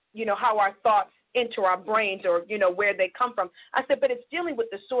 how our thoughts enter our brains or, where they come from. I said, but it's dealing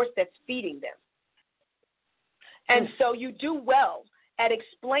with the source that's feeding them. And so you do well at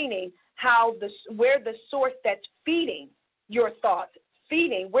explaining where the source that's feeding your thoughts,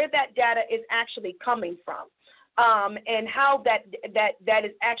 where that data is actually coming from. And how that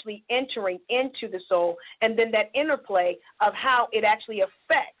is actually entering into the soul, and then that interplay of how it actually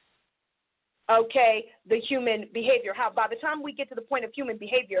affects, the human behavior. How by the time we get to the point of human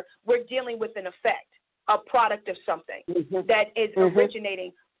behavior, we're dealing with an effect, a product of something that is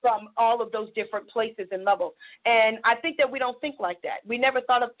originating from all of those different places and levels. And I think that we don't think like that. We never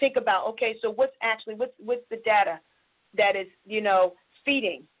think about, so what's the data that is,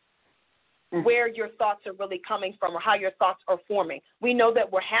 feeding where your thoughts are really coming from or how your thoughts are forming. We know that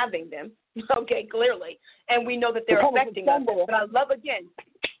we're having them, clearly, and we know that they're affecting us. But I love, again,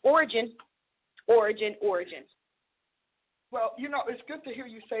 origin. Well, it's good to hear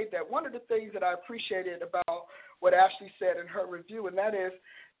you say that. One of the things that I appreciated about what Ashley said in her review, and that is,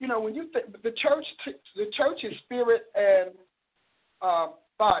 when you think the church is spirit and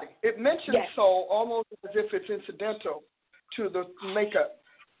body. It mentions soul almost as if it's incidental to the makeup.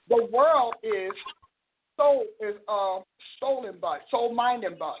 The world is soul and body, soul, mind,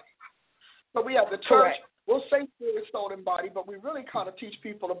 and body. So we have the church. Correct. We'll say spirit, soul, and body, but we really kind of teach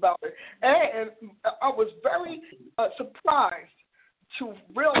people about it. And I was very surprised to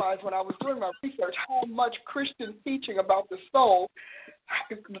realize when I was doing my research how much Christian teaching about the soul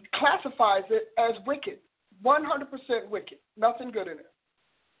classifies it as wicked, 100% wicked, nothing good in it.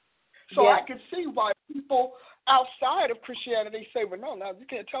 So I can see why people outside of Christianity say, well, no, you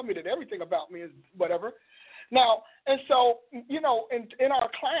can't tell me that everything about me is whatever. Now, and so, in our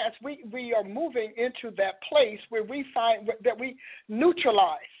class, we are moving into that place where we find that we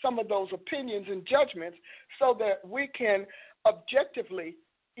neutralize some of those opinions and judgments so that we can objectively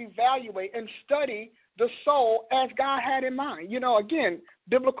evaluate and study the soul as God had in mind. Again,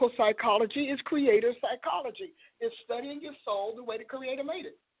 biblical psychology is creative psychology. It's studying your soul the way the Creator made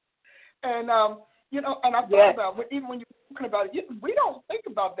it. And, and I thought about it, even when you're talking about it, we don't think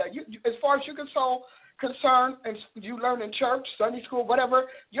about that. As far as you're concerned, and you learn in church, Sunday school, whatever,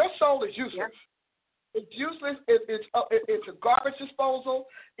 your soul is useless. It's useless. It's a garbage disposal.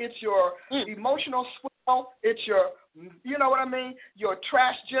 It's your emotional swell. It's your, your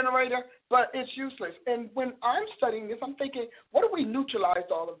trash generator, but it's useless. And when I'm studying this, I'm thinking, what if we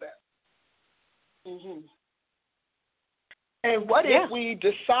neutralized all of that? And what if we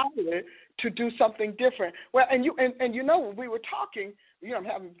decided to do something different? Well, when we were talking, I'm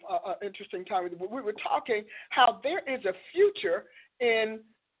having an interesting time with you. We were talking how there is a future in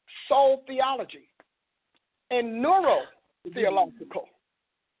soul theology and neurotheological.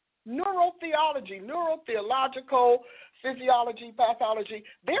 Neurotheological, physiology, pathology.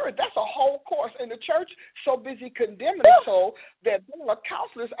 That's a whole course. And the church so busy condemning the soul that there are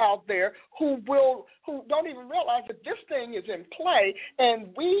counselors out there who don't even realize that this thing is in play,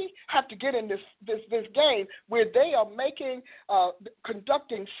 and we have to get in this game where they are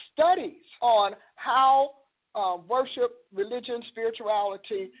conducting studies on how worship, religion,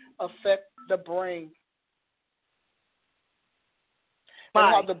 spirituality affect the brain. And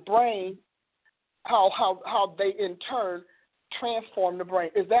how the brain, how they in turn transform the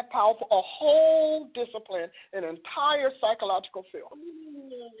brain. Is that powerful? A whole discipline, an entire psychological field.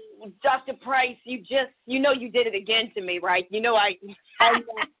 Dr. Price, you did it again to me, right? I know.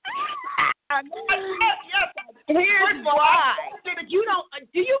 Here's why. Do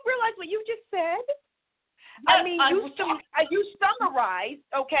you realize what you just said? You summarized,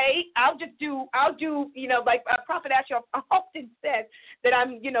 okay? I'll do, like Prophet Asher often says that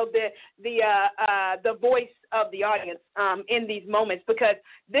I'm, the voice of the audience in these moments, because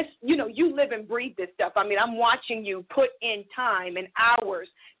this, you live and breathe this stuff. I mean, I'm watching you put in time and hours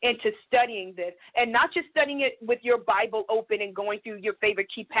into studying this, and not just studying it with your Bible open and going through your favorite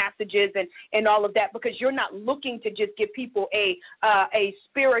key passages and all of that, because you're not looking to just give people a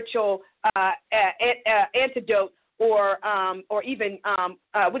spiritual antidote or even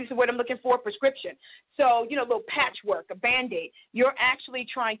what is the word I'm looking for? Prescription. So, a little patchwork, a Band-Aid. You're actually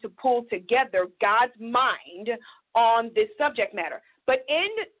trying to pull together God's mind on this subject matter. But in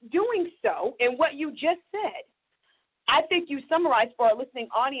doing so, in what you just said, I think you summarized for our listening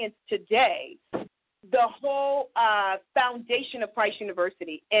audience today the whole foundation of Price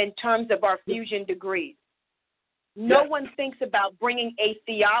University in terms of our fusion degrees. No one thinks about bringing a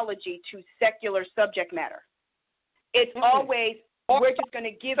theology to secular subject matter. It's always, we're just going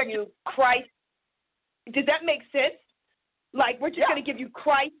to give you Christ. Does that make sense? Like, we're just going to give you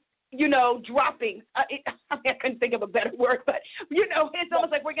Christ, dropping. I couldn't think of a better word, but, it's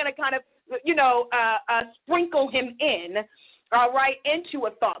almost like we're going to kind of, sprinkle him in, all right, into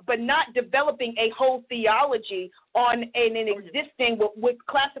a thought, but not developing a whole theology on an existing, what's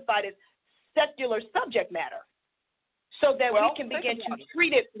classified as secular subject matter, so that we can begin to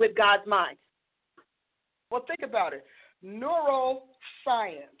treat it with God's mind. Well, think about it. Neuroscience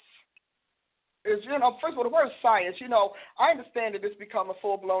is, first of all, the word science, I understand that it's become a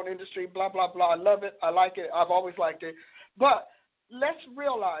full-blown industry, blah, blah, blah. I love it. I like it. I've always liked it. But let's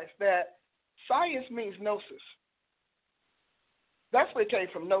realize that science means gnosis. That's where it came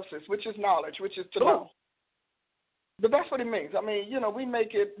from, gnosis, which is knowledge, which is to know. But that's what it means. I mean, we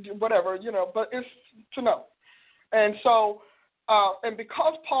make it whatever, but it's to know. And so, and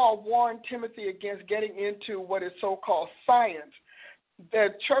because Paul warned Timothy against getting into what is so-called science, the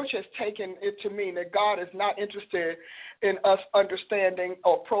church has taken it to mean that God is not interested in us understanding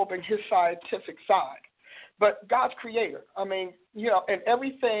or probing his scientific side, but God's creator. I mean, and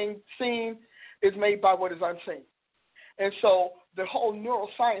everything seen is made by what is unseen. And so the whole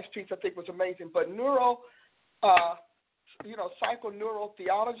neuroscience piece, I think, was amazing. But psychoneural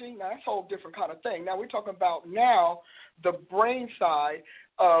theology, now that's a whole different kind of thing. Now we're talking about the brain side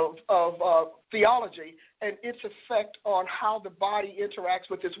of theology and its effect on how the body interacts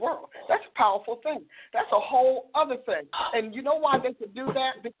with this world. That's a powerful thing. That's a whole other thing. And you know why they could do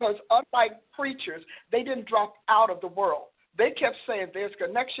that? Because unlike preachers, they didn't drop out of the world. They kept saying there's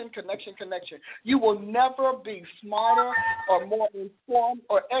connection. You will never be smarter or more informed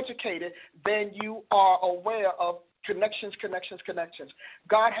or educated than you are aware of connections.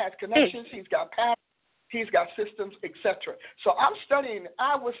 God has connections. He's got patterns. He's got systems, etc. So I'm studying.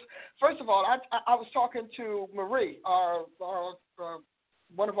 I was talking to Marie, our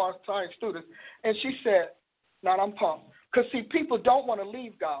one of our science students, and she said, "Now I'm pumped because see, people don't want to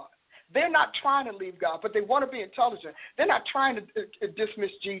leave God. They're not trying to leave God, but they want to be intelligent. They're not trying to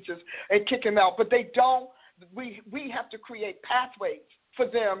dismiss Jesus and kick him out, but they don't. We have to create pathways for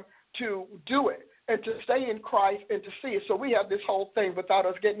them to do it and to stay in Christ and to see it. So we have this whole thing without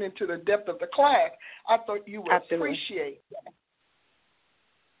us getting into the depth of the class. I thought you would appreciate that.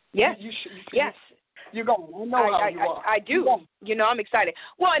 Yes. Yes. You're going to know how you are. I do. I'm excited.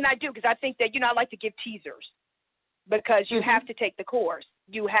 Well, and I do because I think that, I like to give teasers because you have to take the course.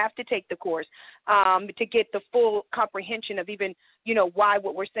 You have to take the course to get the full comprehension of even, why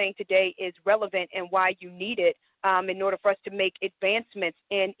what we're saying today is relevant and why you need it in order for us to make advancements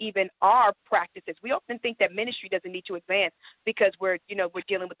in even our practices. We often think that ministry doesn't need to advance because we're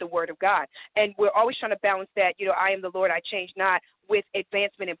dealing with the Word of God. And we're always trying to balance that, I am the Lord, I change not, with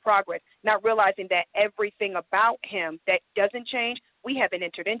advancement and progress, not realizing that everything about him that doesn't change, we haven't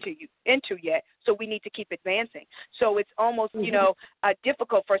entered into yet, so we need to keep advancing. So it's almost,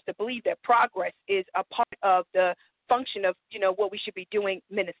 difficult for us to believe that progress is a part of the function of, what we should be doing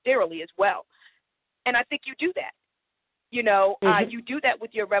ministerially as well. And I think you do that. You do that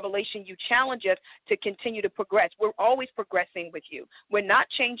with your revelation. You challenge us to continue to progress. We're always progressing with you. We're not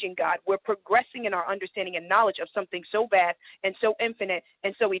changing God. We're progressing in our understanding and knowledge of something so vast and so infinite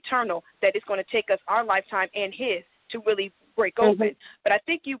and so eternal that it's going to take us our lifetime and his to really break open. But I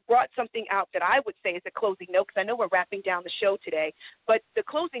think you brought something out that I would say is a closing note, because I know we're wrapping down the show today. But the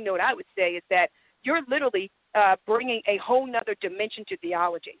closing note I would say is that you're literally bringing a whole nother dimension to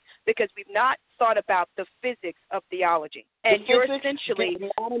theology, because we've not thought about the physics of theology. And you're essentially,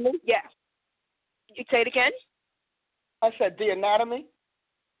 yeah. You say it again? I said the anatomy,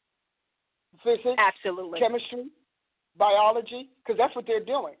 physics, absolutely, chemistry, biology, because that's what they're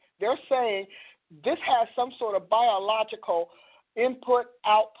doing. They're saying this has some sort of biological input,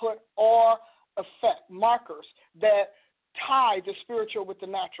 output, or effect, markers that tie the spiritual with the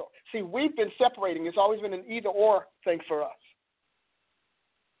natural. See, we've been separating. It's always been an either-or thing for us.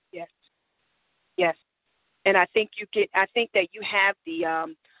 Yes. Yes. And I think that you have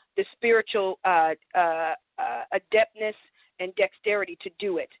the spiritual adeptness and dexterity to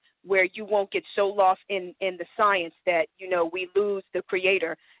do it, where you won't get so lost in the science that, we lose the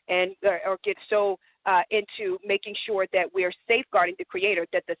creator and or get so into making sure that we're safeguarding the creator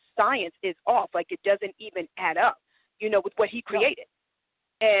that the science is off, like it doesn't even add up, with what he created.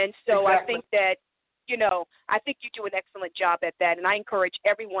 And so exactly. I think that, I think you do an excellent job at that. And I encourage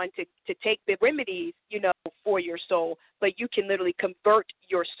everyone to take the remedies, for your soul, but you can literally convert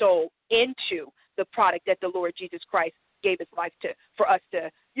your soul into the product that the Lord Jesus Christ gave his life for us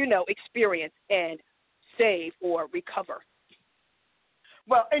to, experience and save or recover.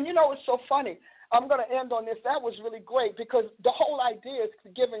 Well, and it's so funny. I'm going to end on this. That was really great because the whole idea is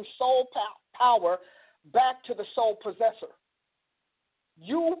giving soul power back to the soul possessor.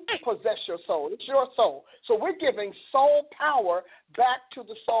 You possess your soul. It's your soul. So we're giving soul power back to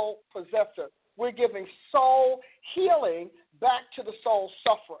the soul possessor. We're giving soul healing back to the soul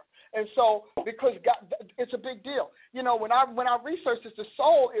sufferer. And so, because God, it's a big deal. When I researched this, the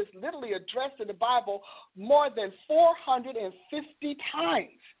soul is literally addressed in the Bible more than 450 times.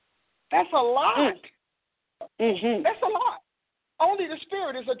 That's a lot. Mm-hmm. That's a lot. Only the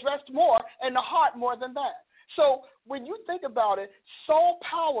spirit is addressed more, and the heart more than that. So when you think about it, soul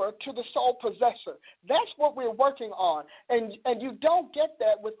power to the soul possessor, that's what we're working on. And you don't get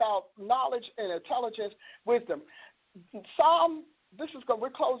that without knowledge and intelligence, wisdom. We're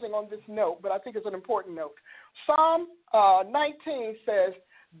closing on this note, but I think it's an important note. Psalm 19 says,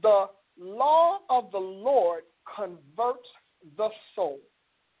 the law of the Lord converts the soul.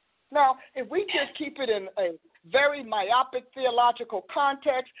 Now, if we just keep it in a very myopic theological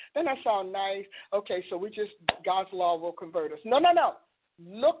context, then that sounds nice. Okay, so God's law will convert us. No.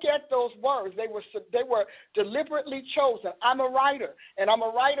 Look at those words. They were deliberately chosen. I'm a writer, and I'm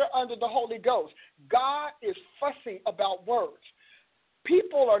a writer under the Holy Ghost. God is fussy about words.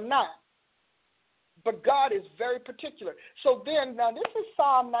 People are not, but God is very particular. So then, now this is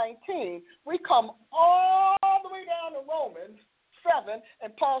Psalm 19. We come all the way down to Romans 7,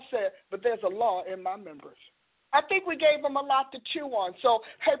 and Paul said, but there's a law in my members. I think we gave them a lot to chew on. So,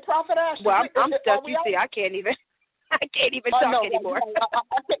 hey, Prophet Ashley. Well, I'm stuck. You see, I can't even talk anymore.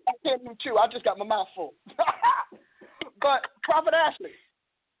 I can't even chew. I just got my mouth full. But, Prophet Ashley.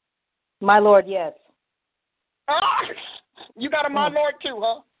 My Lord, yes. You got a my Lord too,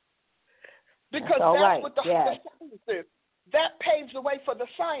 huh? Because that's what the science is. That paves the way for the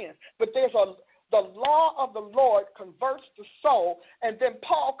science. But there's the law of the Lord converts the soul, and then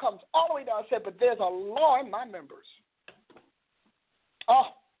Paul comes all the way down and said, but there's a law in my members. Oh,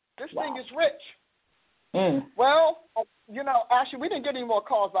 this thing is rich. Well, Ashley, we didn't get any more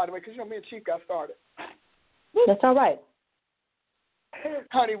calls, by the way, because me and Chief got started. That's all right.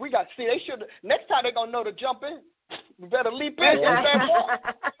 Honey, next time they're going to know to jump in. We better leap in.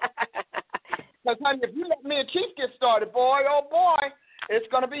 Because, honey, if you let me and Chief get started, boy, oh boy, it's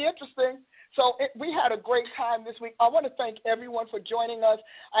going to be interesting. So we had a great time this week. I want to thank everyone for joining us.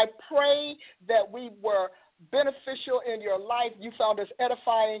 I pray that we were beneficial in your life. You found us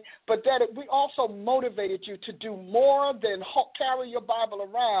edifying, but that we also motivated you to do more than carry your Bible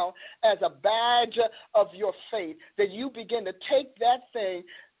around as a badge of your faith, that you begin to take that thing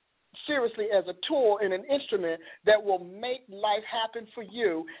seriously as a tool and an instrument that will make life happen for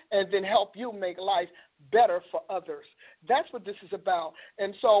you and then help you make life better for others. That's what this is about.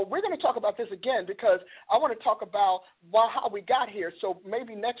 And so we're going to talk about this again because I want to talk about how we got here. So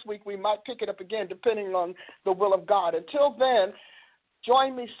maybe next week we might pick it up again depending on the will of God. Until then,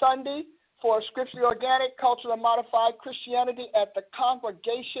 join me Sunday for Scripturally Organic, Culturally Modified Christianity at the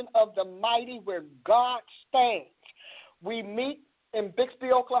Congregation of the Mighty where God stands. We meet in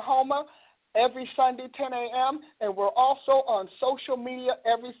Bixby, Oklahoma every Sunday, 10 a.m., and we're also on social media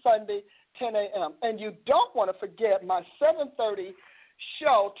every Sunday, 10 a.m. And you don't want to forget my 7:30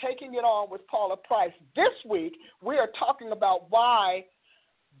 show, Taking It On with Paula Price. This week, we are talking about why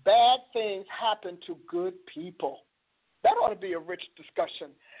bad things happen to good people. That ought to be a rich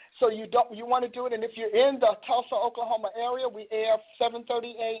discussion. So you want to do it, and if you're in the Tulsa, Oklahoma area, we air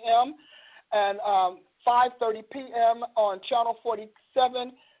 7:30 a.m. and 5:30 p.m. on Channel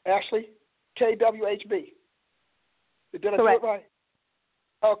 47, Ashley, KWHB. Did I do it right?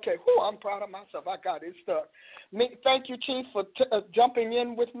 Okay. I'm proud of myself. I got it stuck. Thank you, Chief, for jumping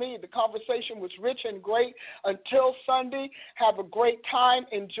in with me. The conversation was rich and great. Until Sunday, have a great time.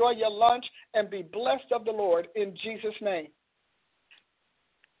 Enjoy your lunch and be blessed of the Lord in Jesus' name.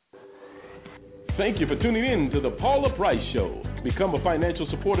 Thank you for tuning in to the Paula Price Show. Become a financial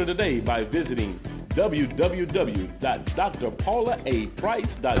supporter today by visiting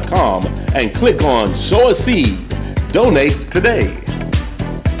www.drpaulaaprice.com and click on Sow a Seed. Donate today.